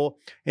ungrateful.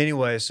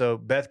 Anyway, so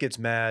Beth gets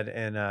mad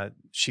and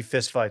she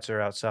fist fights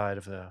her outside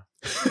of the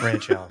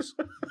ranch house.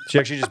 She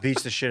actually just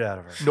beats the shit out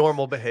of her.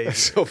 Normal behavior. That's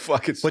so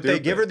fucking But stupid. they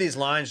give her these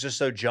lines just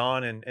so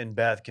John and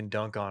Beth can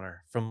dunk on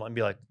her and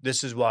be like,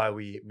 this is why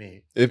we eat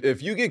meat.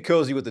 If you get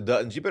cozy with the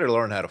Duttons, you better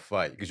learn how to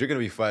fight because you're going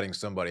to be fighting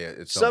somebody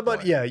at some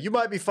point. Yeah, you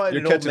might be fighting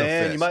You're an old catching a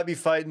man. You fist. might be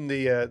fighting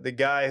the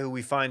guy who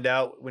we find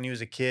out when he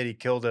was a kid, he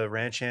killed a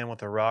ranch hand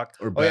with a rock.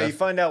 Or Oh yeah, Beth. you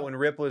find out when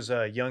Rip was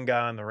a young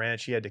guy on the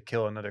ranch, he had to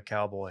kill another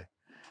cowboy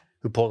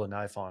who pulled a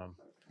knife on him.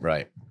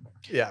 Right.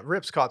 Yeah,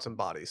 Rip's caught some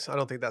bodies. I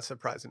don't think that's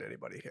surprising to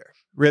anybody here.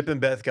 Rip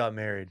and Beth got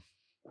married.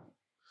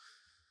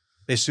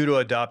 They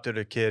pseudo-adopted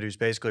a kid who's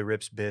basically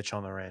Rip's bitch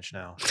on the ranch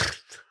now.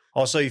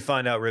 Also, you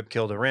find out Rip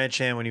killed a ranch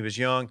hand when he was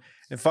young.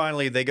 And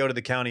finally, they go to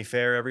the county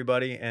fair,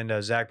 everybody, and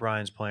Zach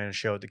Bryan's playing a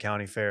show at the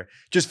county fair.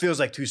 Just feels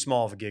like too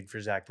small of a gig for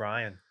Zach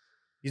Bryan.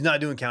 He's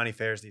not doing county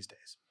fairs these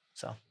days.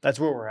 So that's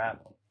where we're at.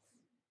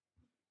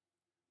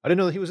 I didn't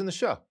know that he was in the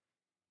show.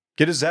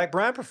 Get a Zach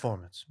Bryan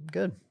performance.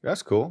 Good.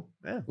 That's cool.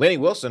 Yeah. Laney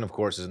Wilson, of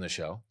course, is in the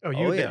show. Oh,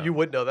 Oh, yeah. you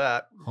would know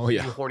that. Oh, You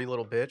yeah. horny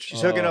little bitch.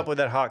 She's hooking Oh. up with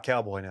that hot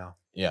cowboy now.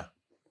 Yeah.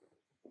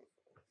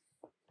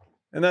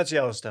 And that's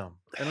Yellowstone.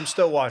 And I'm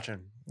still watching.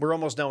 We're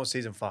almost done with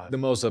season 5. The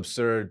most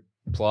absurd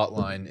plot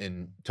line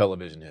in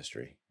television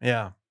history.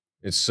 Yeah.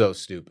 It's so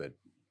stupid,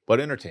 but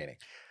entertaining.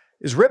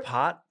 Is Rip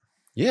hot?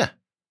 Yeah.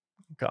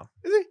 Okay.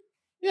 Is he?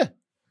 Yeah.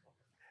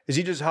 Is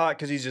he just hot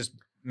because he's just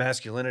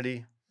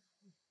masculinity,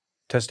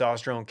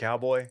 testosterone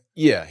cowboy?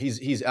 Yeah.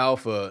 He's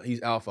alpha.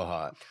 He's alpha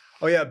hot.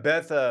 Oh yeah,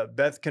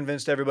 Beth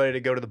convinced everybody to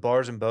go to the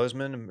bars in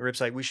Bozeman, and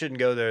Rip's like, we shouldn't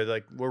go there.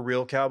 Like we're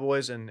real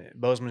cowboys, and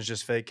Bozeman's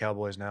just fake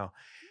cowboys now.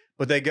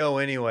 But they go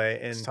anyway,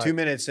 and It's 2 tight.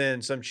 minutes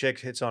in, some chick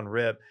hits on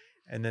Rip,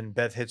 and then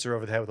Beth hits her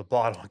over the head with a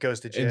bottle and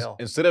goes to jail.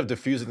 Instead of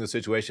diffusing the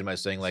situation by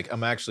saying like,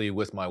 I'm actually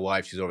with my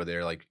wife. She's over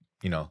there. Like,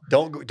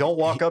 Don't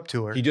walk up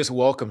to her. he just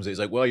welcomes it. He's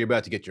like, well, you're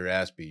about to get your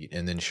ass beat.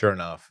 And then sure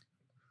enough,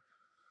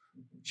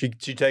 She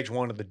takes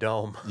one to the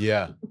dome.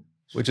 yeah,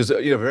 which is a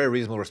very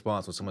reasonable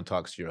response when someone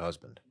talks to your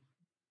husband.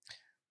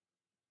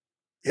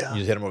 Yeah. You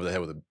just hit him over the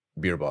head with a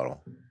beer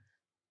bottle.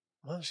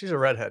 Well, she's a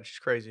redhead. She's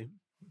crazy.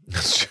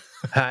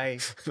 Hi.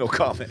 No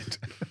comment.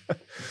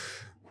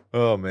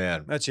 Oh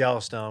man, That's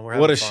Yellowstone. We're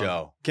what a having fun.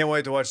 show! Can't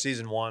wait to watch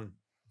season 1.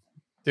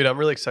 Dude, I'm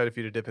really excited for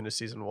you to dip into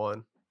season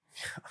 1.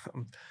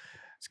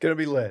 It's gonna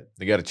be lit.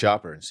 They got a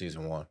chopper in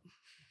season 1.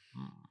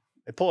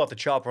 They pull out the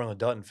chopper on the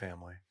Dutton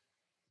family.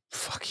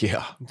 Fuck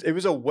yeah! It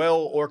was a well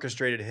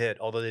orchestrated hit,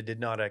 although they did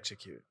not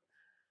execute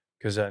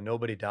because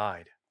nobody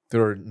died.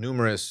 There are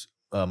numerous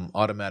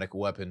automatic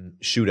weapon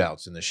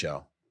shootouts in the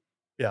show.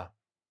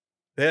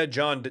 They had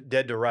John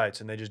dead to rights,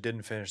 and they just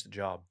didn't finish the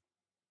job.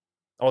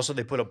 Also,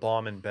 they put a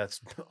bomb in Beth's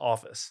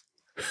office.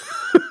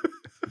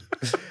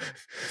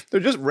 They're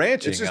just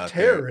ranching. It's just out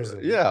there.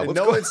 terrorism. Yeah, and what's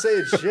no going- one's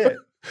saying shit.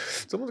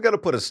 Someone's got to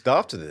put a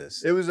stop to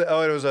this. It was a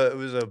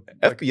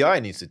FBI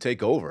needs to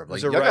take over. It Like,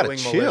 was y'all a gotta right wing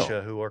chill.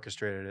 militia who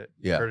orchestrated it,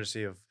 Yeah.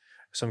 courtesy of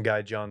some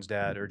guy John's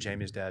dad or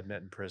Jamie's dad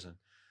met in prison.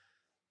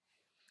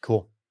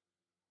 Cool.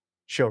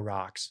 Show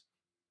rocks.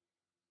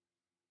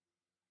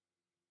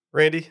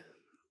 Randy,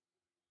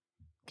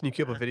 can you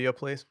cue up a video,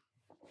 please?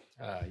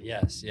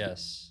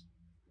 Yes.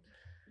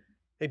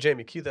 Hey,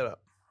 Jamie, cue that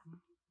up.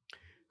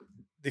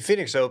 The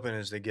Phoenix Open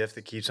is the gift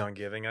that keeps on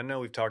giving. I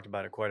know we've talked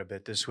about it quite a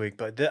bit this week,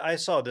 but I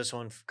saw this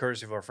one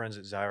courtesy of our friends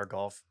at Zyre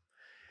Golf.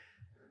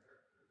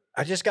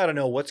 I just got to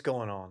know what's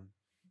going on.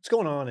 What's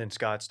going on in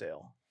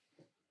Scottsdale?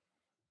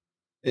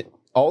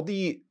 All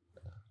the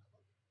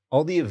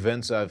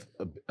events I've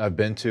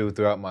been to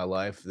throughout my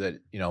life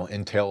that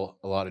entail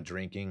a lot of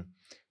drinking,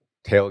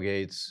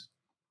 tailgates,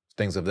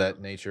 things of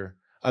that nature.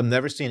 I've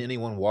never seen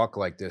anyone walk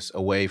like this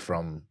away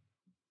from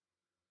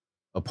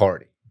a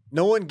party.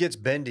 No one gets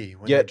bendy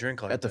when they Yet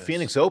drink like at the this.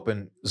 Phoenix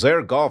Open,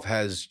 Zaire Golf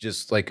has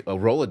just like a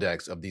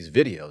Rolodex of these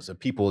videos of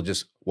people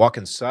just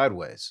walking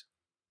sideways.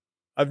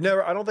 I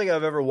don't think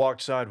I've ever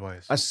walked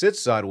sideways. I sit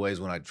sideways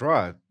when I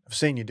drive. I've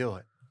seen you do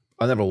it.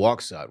 I never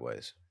walk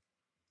sideways.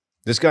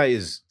 This guy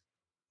he's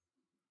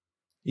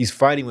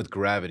fighting with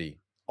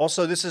gravity.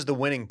 Also, this is the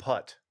winning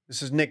putt.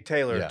 This is Nick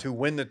Taylor Yeah. to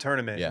win the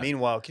tournament. Yeah.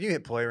 Meanwhile, can you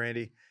hit play,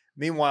 Randy?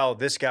 Meanwhile,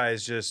 this guy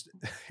is just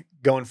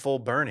going full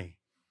Bernie.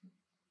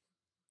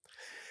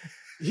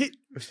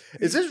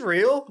 Is this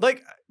real?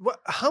 Like,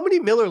 how many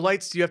Miller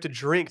Lights do you have to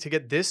drink to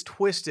get this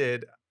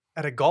twisted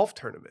at a golf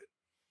tournament?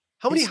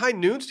 How many high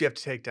noons do you have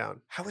to take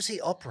down? How is he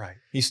upright?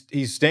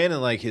 He's standing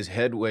like his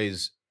head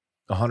weighs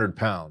 100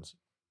 pounds,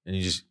 and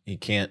he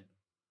can't.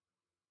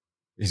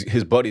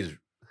 His buddy's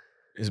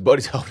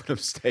helping him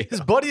stay.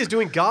 His up. buddy is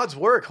doing God's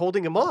work,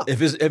 holding him up. If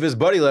his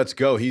buddy lets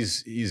go,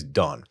 he's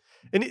done.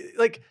 And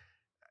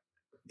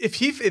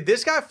if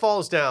this guy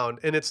falls down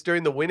and it's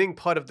during the winning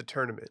putt of the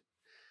tournament,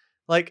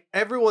 like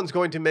everyone's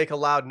going to make a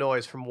loud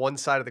noise from one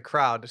side of the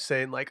crowd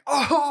saying like,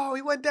 "Oh,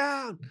 he went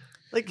down."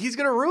 Like he's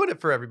going to ruin it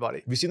for everybody.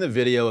 Have you seen the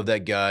video of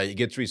that guy? He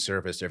gets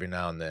resurfaced every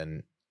now and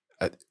then.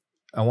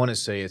 I want to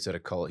say it's at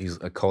he's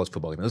a college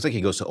football game. It looks like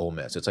he goes to Ole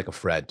Miss. It's like a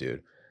frat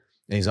dude.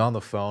 And he's on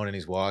the phone and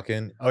he's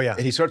walking. Oh, yeah.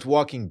 And he starts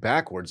walking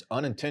backwards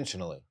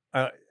unintentionally.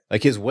 Uh,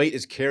 Like his weight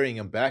is carrying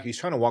him back. He's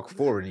trying to walk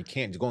forward and he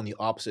can't. He's going the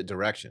opposite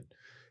direction.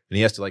 And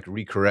he has to like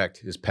recorrect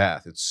his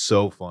path. It's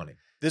so funny.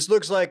 This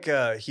looks like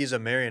he's a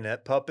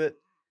marionette puppet.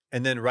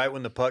 And then right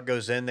when the putt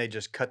goes in, they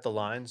just cut the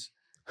lines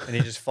and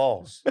he just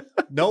falls.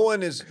 No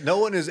one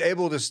is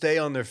able to stay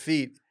on their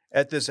feet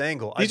at this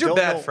angle. These are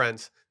bad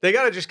friends. They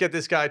got to just get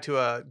this guy to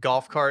a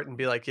golf cart and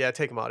be like, "Yeah,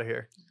 take him out of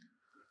here.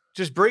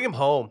 Just bring him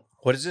home."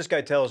 What does this guy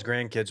tell his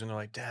grandkids when they're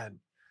like, "Dad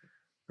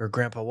or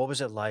Grandpa, what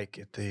was it like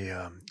at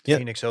the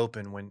Phoenix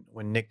Open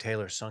when Nick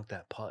Taylor sunk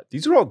that putt?"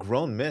 These are all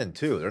grown men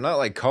too. They're not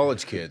like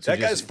college kids. who That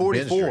guy's just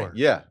binge 44. drink.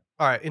 Yeah.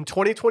 All right. In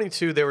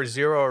 2022, there were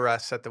 0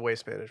 arrests at the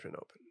Waste Management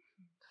Open.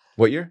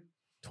 What year?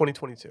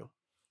 2022.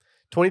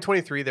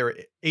 2023, there were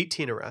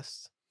 18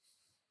 arrests.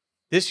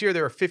 This year,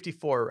 there were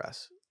 54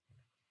 arrests.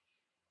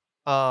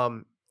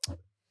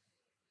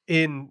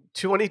 In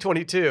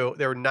 2022,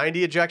 there were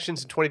 90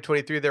 ejections. In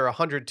 2023, there were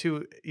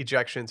 102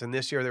 ejections. And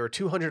this year, there were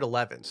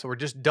 211. So we're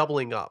just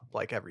doubling up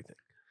like everything.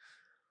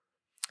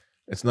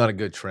 It's not a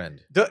good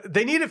trend.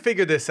 They need to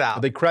figure this out.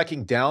 Are they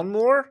cracking down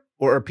more,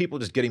 or are people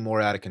just getting more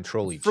out of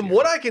control each From year?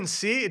 what I can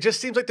see, it just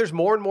seems like there's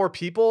more and more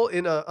people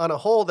on a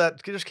hole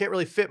that just can't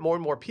really fit more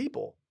and more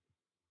people.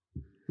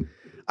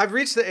 I've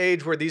reached the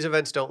age where these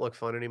events don't look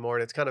fun anymore,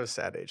 and it's kind of a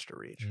sad age to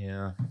reach.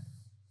 Yeah.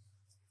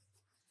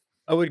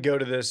 I would go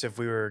to this if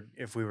we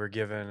were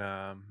given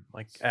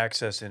like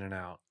access in and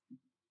out.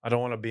 I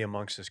don't want to be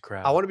amongst this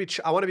crowd. I want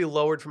to be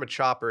lowered from a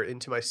chopper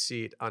into my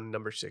seat on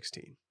number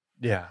 16.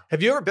 Yeah.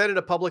 Have you ever been in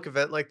a public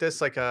event like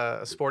this, like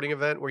a sporting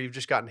event where you've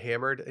just gotten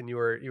hammered and you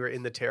were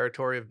in the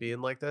territory of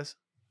being like this?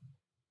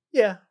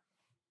 Yeah.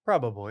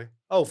 Probably.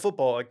 Oh,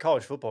 football, like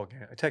college football game,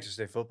 Texas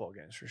State football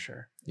games for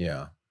sure.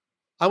 Yeah.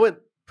 I went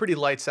pretty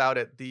lights out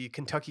at the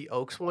Kentucky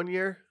Oaks one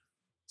year.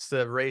 It's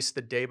the race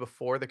the day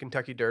before the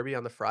Kentucky Derby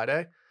on the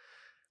Friday.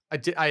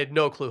 I had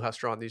no clue how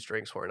strong these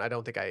drinks were, and I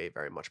don't think I ate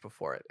very much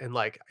before it. And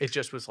like it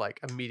just was like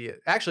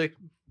immediate. Actually,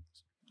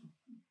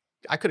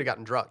 I could have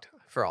gotten drugged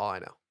for all I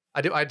know.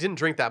 I didn't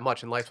drink that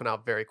much, and lights went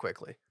out very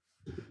quickly.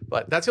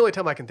 But that's the only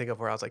time I can think of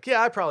where I was like,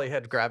 yeah, I probably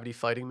had gravity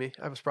fighting me.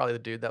 I was probably the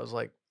dude that was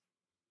like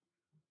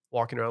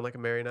walking around like a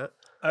marionette.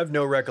 I have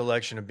no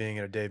recollection of being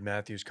at a Dave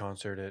Matthews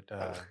concert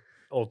at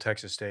Old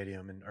Texas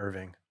Stadium in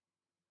Irving.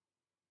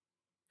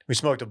 We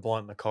smoked a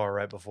blunt in the car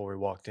right before we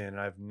walked in,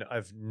 and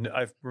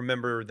I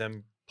remember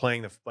them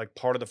playing the like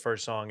part of the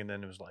first song, and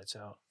then it was lights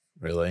out.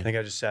 Really? I think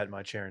I just sat in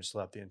my chair and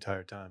slept the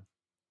entire time.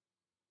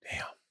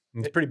 Damn.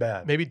 It's pretty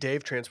bad. Maybe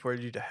Dave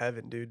transported you to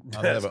heaven, dude.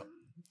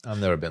 I've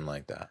never been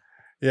like that,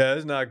 Yeah,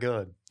 it's not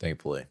good.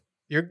 thankfully.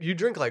 You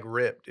drink like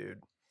Rip, dude.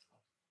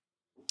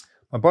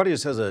 My body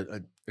just has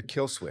a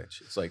kill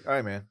switch. It's like, all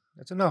right, man,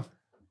 that's enough.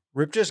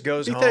 Rip just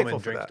goes Be home thankful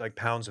and for drinks that. like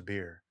pounds of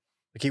beer.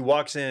 Like he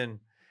walks in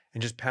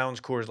and just pounds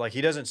Coors. Like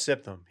he doesn't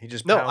sip them. He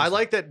just No, pounds I them.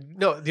 like that.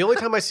 No, the only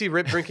time I see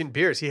Rip drinking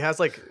beers, he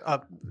has like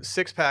a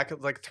 6-pack,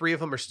 like 3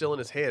 of them are still in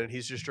his hand, and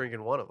he's just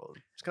drinking one of them.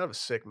 It's kind of a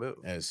sick move.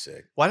 That is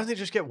sick. Why doesn't he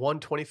just get one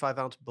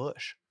 25-ounce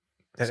Bush?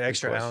 that That's a good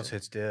extra question. ounce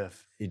hits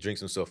diff. He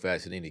drinks them so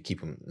fast, he didn't need to keep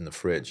them in the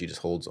fridge. He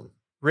just holds them.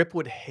 Rip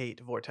would hate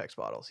Vortex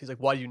bottles. He's like,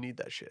 why do you need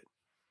that shit?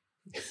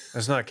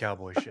 That's not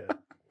cowboy shit.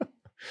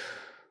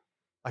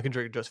 I can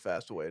drink it just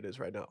fast the way it is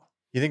right now.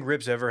 You think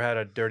Rip's ever had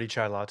a dirty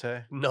chai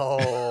latte?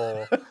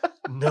 No.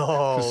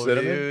 No,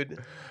 Cinnamon? dude.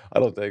 I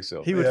don't think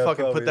so. He would Yeah,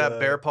 fucking probably put that not.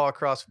 bear paw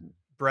across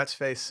Brett's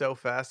face so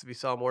fast if he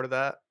saw more to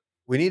that.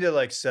 We need to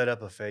like set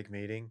up a fake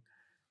meeting.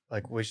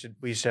 Like we should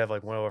have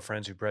like one of our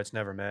friends who Brett's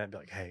never met and be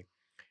like, hey,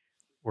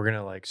 we're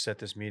gonna like set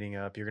this meeting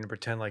up. You're gonna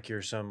pretend like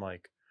you're some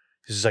like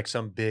this is like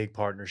some big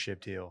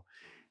partnership deal.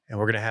 And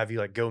we're gonna have you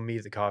like go meet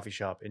at the coffee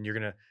shop and you're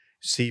gonna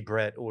see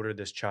Brett order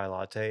this chai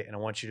latte, and I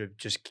want you to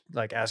just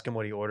like ask him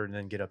what he ordered and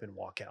then get up and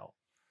walk out.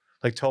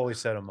 Like totally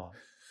set him up.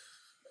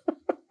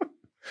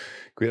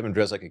 Could we have him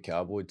dress like a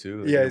cowboy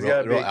too? Like Yeah, a he's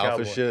gotta be real a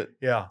alpha cowboy. shit.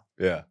 Yeah,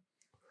 Yeah,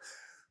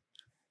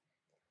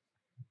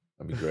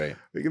 that'd be great.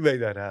 we can make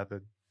that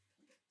happen.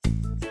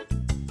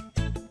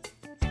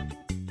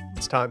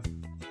 It's time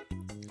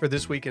for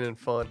This Weekend in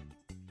Fun,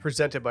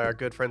 presented by our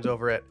good friends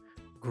over at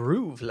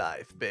Groove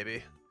Life,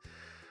 baby.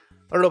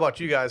 I don't know about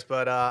you guys,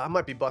 but I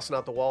might be busting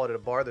out the wallet at a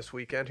bar this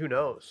weekend. Who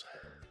knows?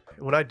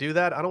 When I do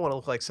that, I don't want to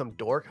look like some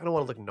dork. I don't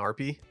want to look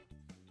narpy. You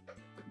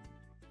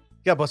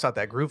gotta bust out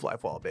that Groove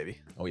Life wallet, baby.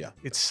 Oh yeah.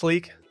 It's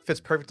sleek, fits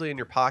perfectly in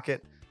your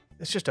pocket.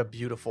 It's just a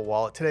beautiful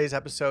wallet. Today's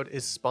episode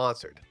is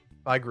sponsored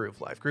by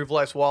Groove Life. Groove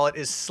Life's wallet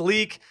is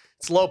sleek,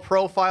 it's low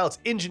profile, it's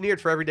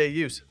engineered for everyday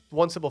use.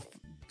 One simple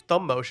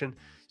thumb motion,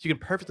 you can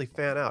perfectly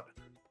fan out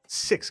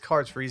 6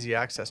 cards for easy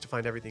access to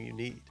find everything you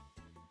need.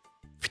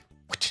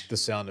 The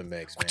sound it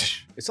makes, man.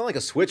 It's not like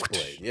a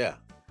switchblade. Yeah.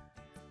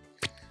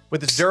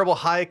 With its durable,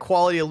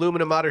 high-quality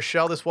aluminum outer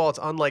shell, this wallet's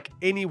unlike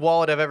any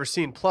wallet I've ever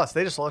seen. Plus,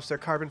 they just launched their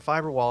carbon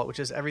fiber wallet, which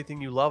is everything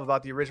you love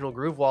about the original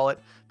Groove wallet,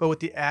 but with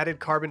the added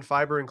carbon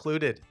fiber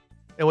included.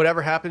 And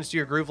whatever happens to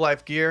your Groove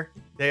Life gear,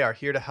 they are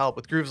here to help.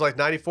 With Groove's Life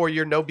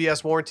 94-year no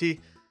BS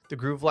warranty, the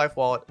Groove Life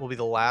wallet will be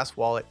the last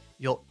wallet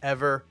you'll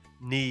ever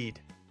need.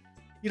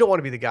 You don't want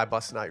to be the guy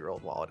busting out your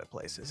old wallet at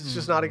places. It's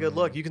just not a good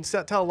look. You can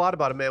tell a lot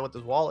about a man with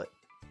his wallet.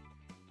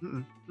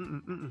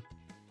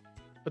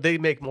 But they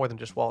make more than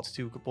just wallets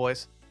too, good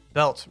boys.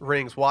 Belts,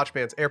 rings, watch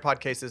bands, AirPod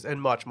cases,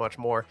 and much, much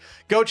more.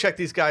 Go check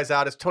these guys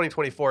out. It's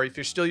 2024. If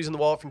you're still using the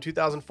wallet from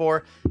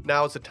 2004,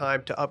 now is the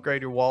time to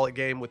upgrade your wallet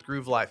game with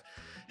Groove Life.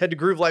 Head to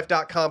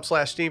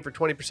groovelife.com/Steam for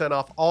 20%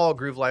 off all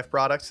Groove Life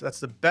products. That's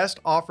the best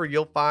offer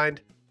you'll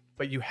find,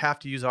 but you have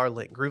to use our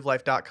link,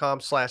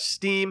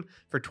 groovelife.com/Steam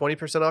for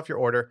 20% off your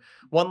order.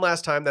 One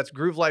last time, that's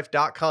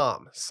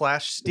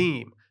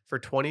groovelife.com/Steam for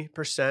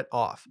 20%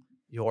 off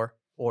your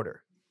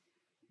order.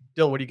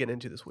 Dylan, what are you getting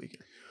into this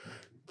weekend?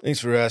 Thanks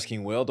for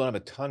asking, Will. Don't have a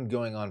ton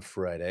going on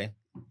Friday.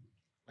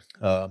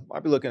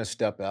 Might be looking to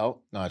step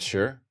out. Not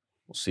sure.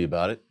 We'll see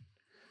about it.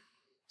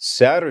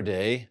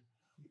 Saturday.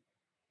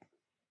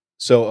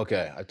 So,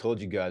 okay, I told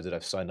you guys that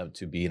I've signed up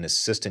to be an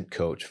assistant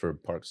coach for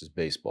Parks'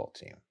 baseball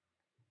team.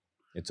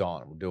 It's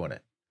on. We're doing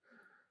it.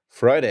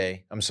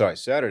 Saturday,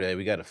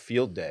 we got a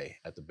field day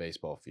at the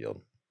baseball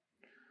field.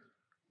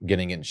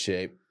 Getting in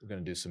shape. We're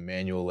going to do some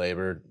manual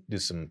labor, do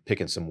some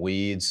picking some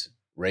weeds,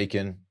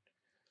 raking,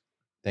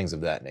 things of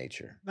that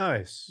nature.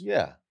 Nice.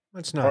 Yeah.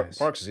 That's nice.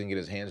 Parks is going to get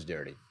his hands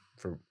dirty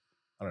for,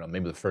 I don't know,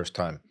 maybe the first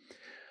time.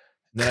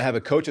 And then I have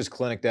a coach's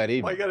clinic that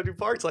evening. Why you got to do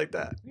parts like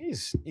that?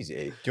 He's 8. Do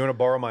you want to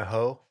borrow my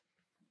hoe?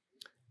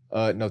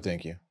 No,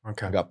 thank you.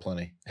 Okay. I got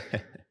plenty.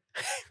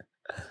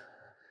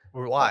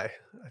 Why?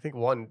 I think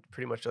one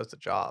pretty much does the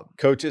job.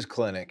 Coach's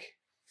clinic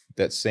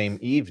that same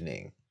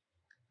evening.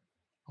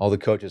 All the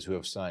coaches who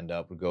have signed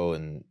up would go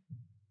and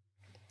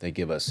they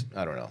give us,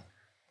 I don't know.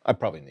 I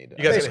probably need it.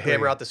 You guys going to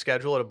hammer out the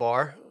schedule at a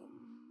bar?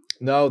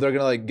 No, they're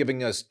going to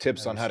giving us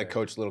tips That'd on be how to sick.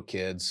 coach little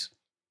kids.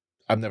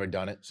 I've never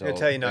done it. So They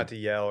tell you not to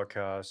yell or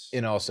cuss.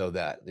 And also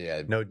that,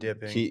 yeah. No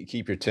dipping.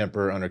 Keep your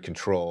temper under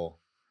control.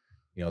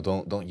 You know,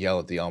 don't yell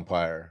at the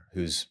umpire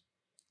who's,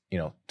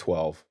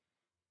 12.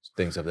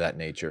 Things of that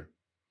nature.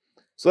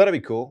 So that'd be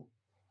cool.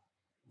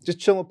 Just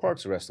chill in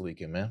Parks the rest of the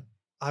weekend, man.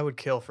 I would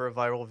kill for a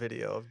viral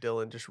video of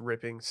Dylan just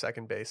ripping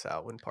second base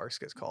out when Parks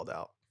gets called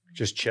out.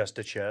 Just chest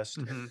to chest.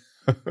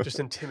 Just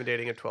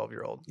intimidating a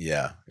 12-year-old.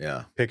 Yeah.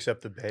 Picks up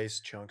the base,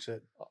 chunks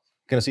it.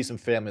 Gonna see some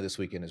family this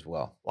weekend as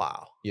well.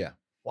 Wow. Yeah.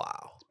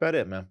 Wow. That's about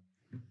it, man.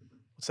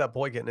 What's that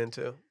boy getting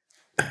into?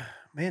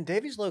 Man,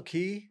 Davey's low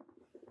key.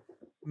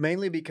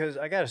 Mainly because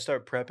I got to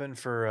start prepping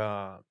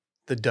for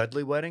the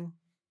Dudley wedding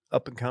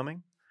up and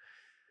coming.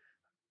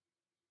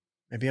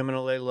 Maybe I'm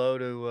gonna lay low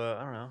to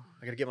I don't know.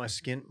 I got to get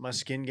my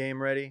skin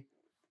game ready.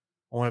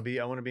 I want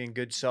to be in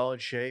good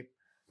solid shape.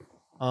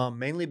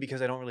 Mainly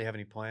because I don't really have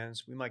any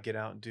plans. We might get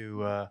out and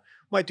do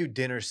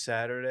dinner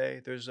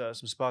Saturday. There's some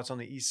spots on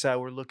the east side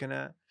we're looking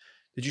at.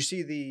 Did you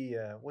see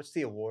the what's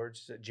the awards?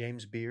 Is that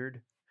James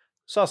Beard?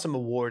 Saw some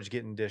awards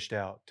getting dished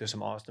out to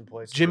some Austin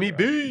places. Jimmy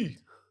B.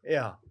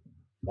 Yeah.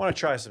 Want to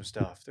try some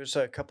stuff. There's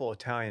a couple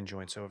Italian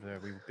joints over there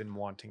we've been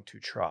wanting to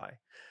try.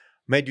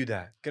 May do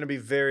that. Going to be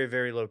very,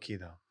 very low key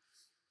though.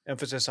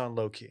 Emphasis on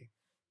low key.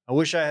 I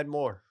wish I had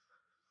more,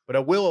 but I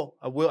will.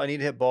 I need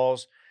to hit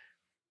balls.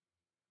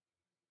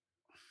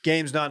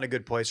 Game's not in a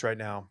good place right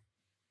now.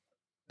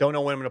 Don't know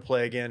when I'm going to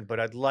play again,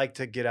 but I'd like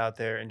to get out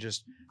there and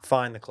just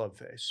find the club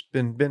face.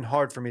 Been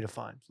hard for me to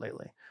find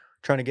lately.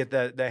 Trying to get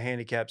that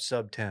handicap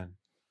sub 10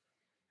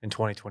 in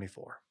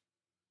 2024.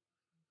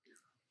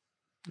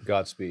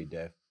 Godspeed,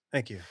 Dave.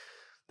 Thank you.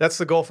 That's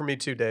the goal for me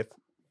too, Dave.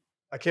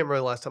 I can't remember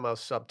the last time I was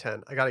sub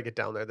 10. I got to get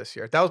down there this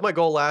year. That was my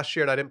goal last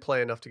year, and I didn't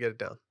play enough to get it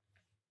down.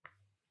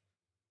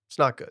 It's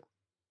not good.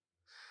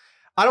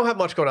 I don't have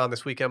much going on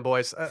this weekend,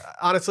 boys.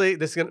 Honestly,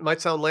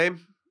 might sound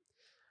lame.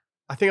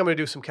 I think I'm going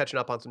to do some catching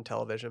up on some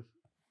television.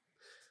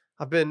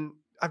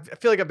 I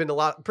feel like I've been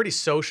pretty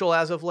social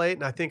as of late,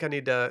 and I think I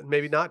need to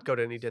maybe not go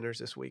to any dinners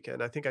this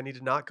weekend. I think I need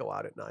to not go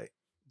out at night.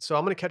 So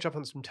I'm going to catch up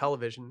on some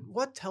television.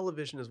 What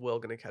television is Will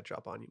going to catch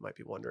up on? You might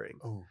be wondering.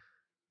 Oh,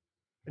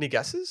 Any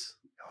guesses?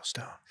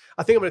 Yellowstone.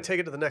 I think I'm going to take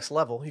it to the next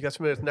level. You guys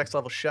familiar with Next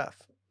Level Chef?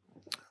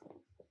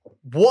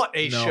 What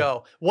a No.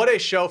 show! What a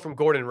show from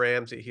Gordon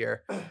Ramsay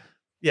here.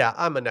 Yeah,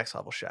 I'm a Next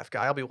Level Chef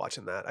guy. I'll be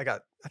watching that. I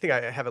think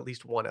I have at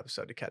least one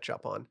episode to catch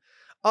up on.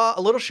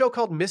 A little show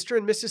called Mr.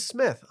 and Mrs.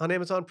 Smith on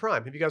Amazon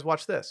Prime. Have you guys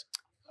watched this?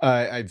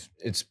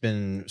 It's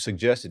been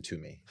suggested to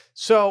me.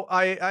 So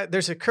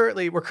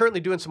we're currently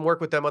doing some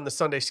work with them on the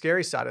Sunday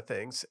Scary side of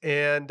things,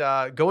 and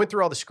going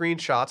through all the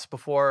screenshots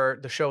before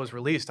the show was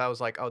released, I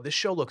was like, "Oh, this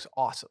show looks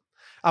awesome."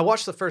 I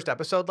watched the first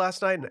episode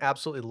last night and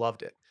absolutely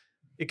loved it.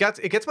 It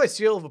gets my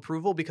seal of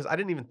approval because I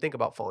didn't even think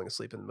about falling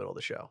asleep in the middle of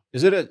the show.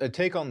 Is it a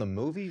take on the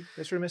movie,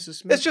 Mr. and Mrs.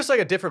 Smith? It's just like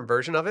a different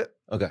version of it.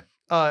 Okay.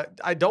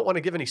 I don't want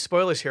to give any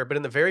spoilers here, but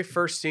in the very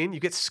first scene, you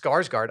get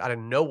Skarsgård out of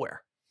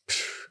nowhere.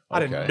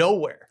 Out of Okay.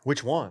 nowhere.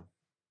 Which one?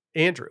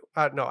 Andrew.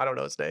 No, I don't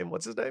know his name.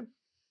 What's his name?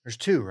 There's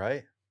two,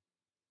 right?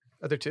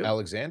 Are there two?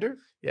 Alexander?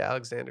 Yeah,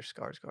 Alexander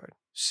Skarsgård.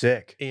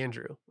 Sick.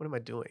 Andrew. What am I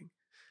doing?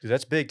 Dude,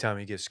 that's big time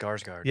you get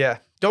Skarsgård. Yeah.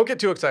 Don't get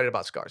too excited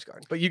about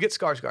Skarsgård, but you get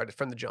Skarsgård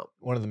from the jump.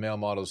 One of the male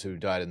models who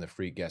died in the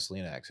freak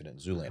gasoline accident,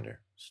 Zoolander.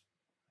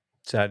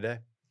 Sad day.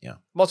 I'm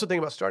also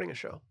thinking about starting a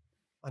show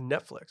on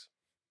Netflix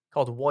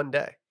called One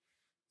Day.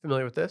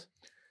 Familiar with this?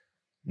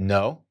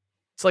 No.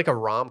 It's like a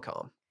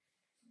rom-com,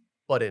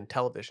 but in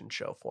television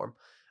show form.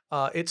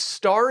 It's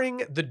starring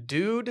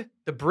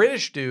the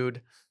British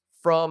dude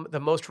from the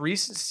most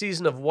recent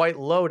season of White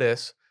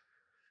Lotus,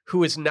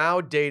 who is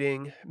now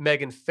dating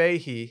Megan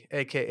Fahey,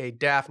 aka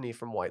Daphne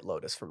from White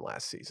Lotus from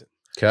last season.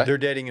 Okay. They're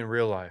dating in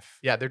real life.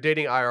 Yeah, they're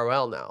dating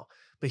IRL now,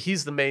 but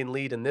he's the main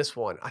lead in this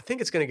one. I think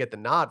it's going to get the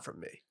nod from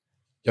me.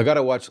 Y'all got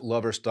to watch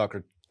Lover,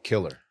 Stalker,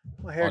 Killer.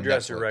 My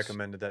hairdresser Netflix.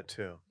 recommended that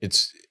too.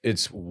 It's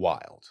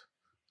wild.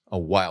 A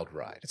wild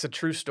ride. It's a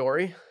true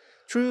story.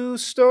 True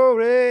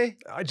story.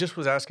 I just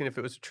was asking if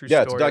it was a true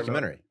Yeah, story. it's a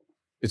documentary.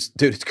 It's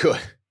good.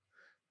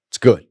 It's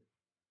good.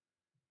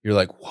 You're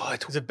like,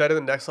 what? Is it better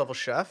than Next Level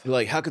Chef? You're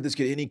like, how could this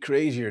get any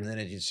crazier? And then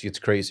it just gets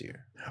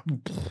crazier.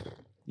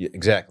 Yeah,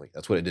 exactly.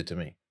 That's what it did to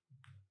me.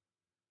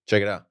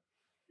 Check it out.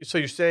 So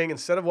you're saying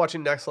instead of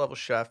watching Next Level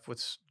Chef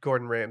with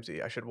Gordon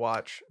Ramsay, I should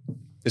watch.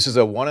 This is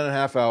a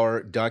 1.5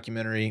 hour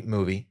documentary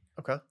movie.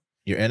 Okay.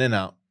 You're in and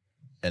out,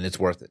 and it's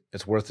worth it.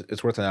 It's worth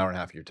an hour and a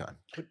half of your time.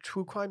 But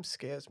true crime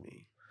scares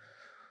me.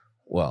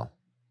 Well,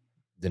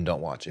 then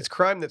don't watch It's it.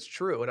 crime that's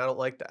true, and I don't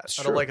like that. It's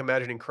I don't true. like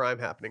imagining crime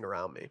happening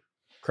around me.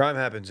 Crime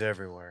happens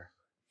everywhere.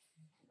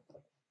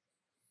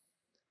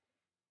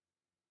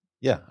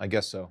 Yeah, I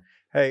guess so.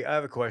 Hey, I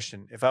have a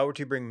question. If I were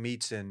to bring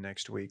meats in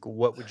next week,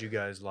 what would you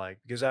guys like?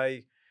 Because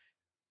I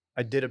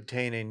did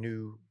obtain a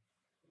new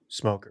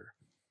smoker,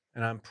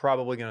 and I'm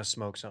probably gonna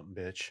smoke something,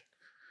 bitch.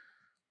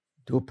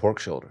 Do a pork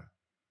shoulder.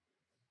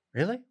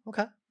 Really?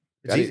 Okay.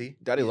 It's Daddy, easy.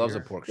 Daddy loves a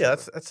Easier. pork Yeah,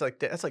 shoulder.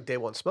 that's like day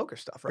one smoker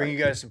stuff, right? Bring you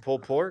guys some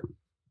pulled pork.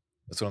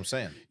 That's what I'm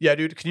saying. Yeah,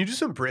 dude. Can you do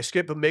some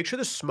brisket, but make sure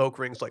the smoke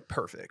ring's like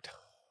perfect?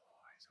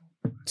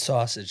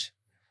 Sausage.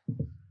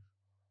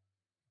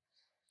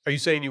 Are you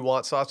saying you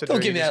want sausage? or Don't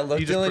are give you me just- that look,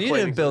 you just Dylan. You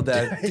proclaiming didn't build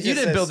that. He You just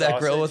didn't said build that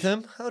grill with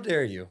sausage. him. How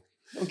dare you?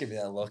 Don't give me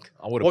that look.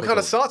 I would What kind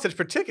of sausage,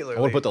 particularly?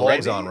 I would put the Polish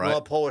legs on, right?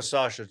 Well, Polish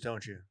sausage,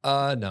 don't you?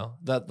 No,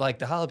 the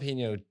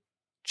jalapeno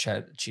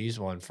cheese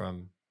one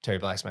from Terry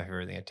Black's my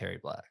favorite thing at Terry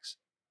Black's.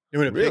 You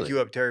want to Really? pick you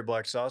up Terry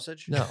Black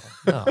sausage? No.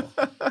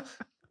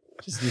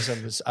 Just do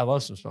some. I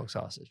love some smoked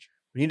sausage.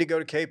 We need to go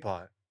to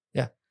K-Pot.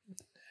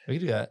 We can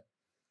do that.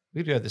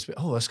 We can do that this week.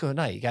 Oh, let's go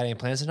tonight. You got any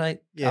plans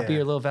tonight? I'll be Yeah.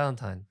 your little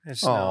Valentine.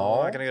 It's no,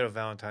 Aw. I'm gonna go to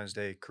Valentine's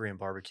Day Korean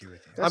barbecue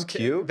with you. That's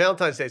cute.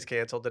 Valentine's Day's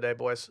canceled today,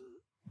 boys.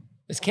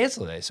 It's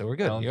canceled today, so we're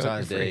good. You're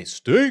Valentine's free. Day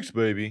steaks,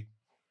 baby.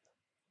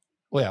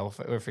 Well, yeah,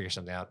 we'll figure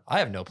something out. I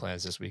have no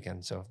plans this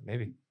weekend, so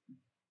maybe.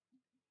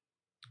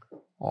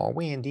 Oh,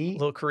 Wendy. A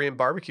little Korean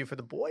barbecue for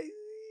the boys.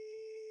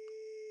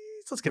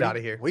 Let's get out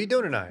of here. What are you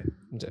doing tonight?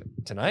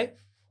 Tonight?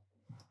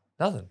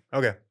 Nothing.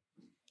 Okay.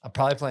 I'm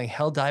probably playing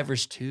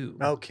Helldivers 2.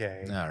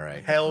 Okay. All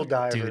right. Hell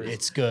divers. Dude,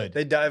 it's good.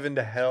 They dive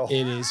into hell.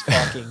 It is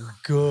fucking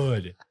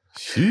good.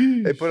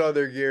 They put on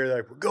their gear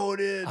like, we're going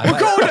in. I might-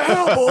 going to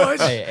hell,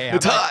 boys. Hey,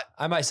 It's hot.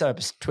 I might set up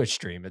a Twitch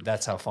stream, but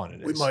that's how fun it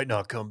is. We might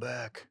not come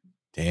back.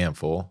 Damn,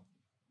 fool.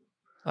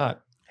 All right.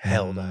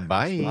 Hell divers.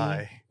 Bye.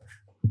 Bye.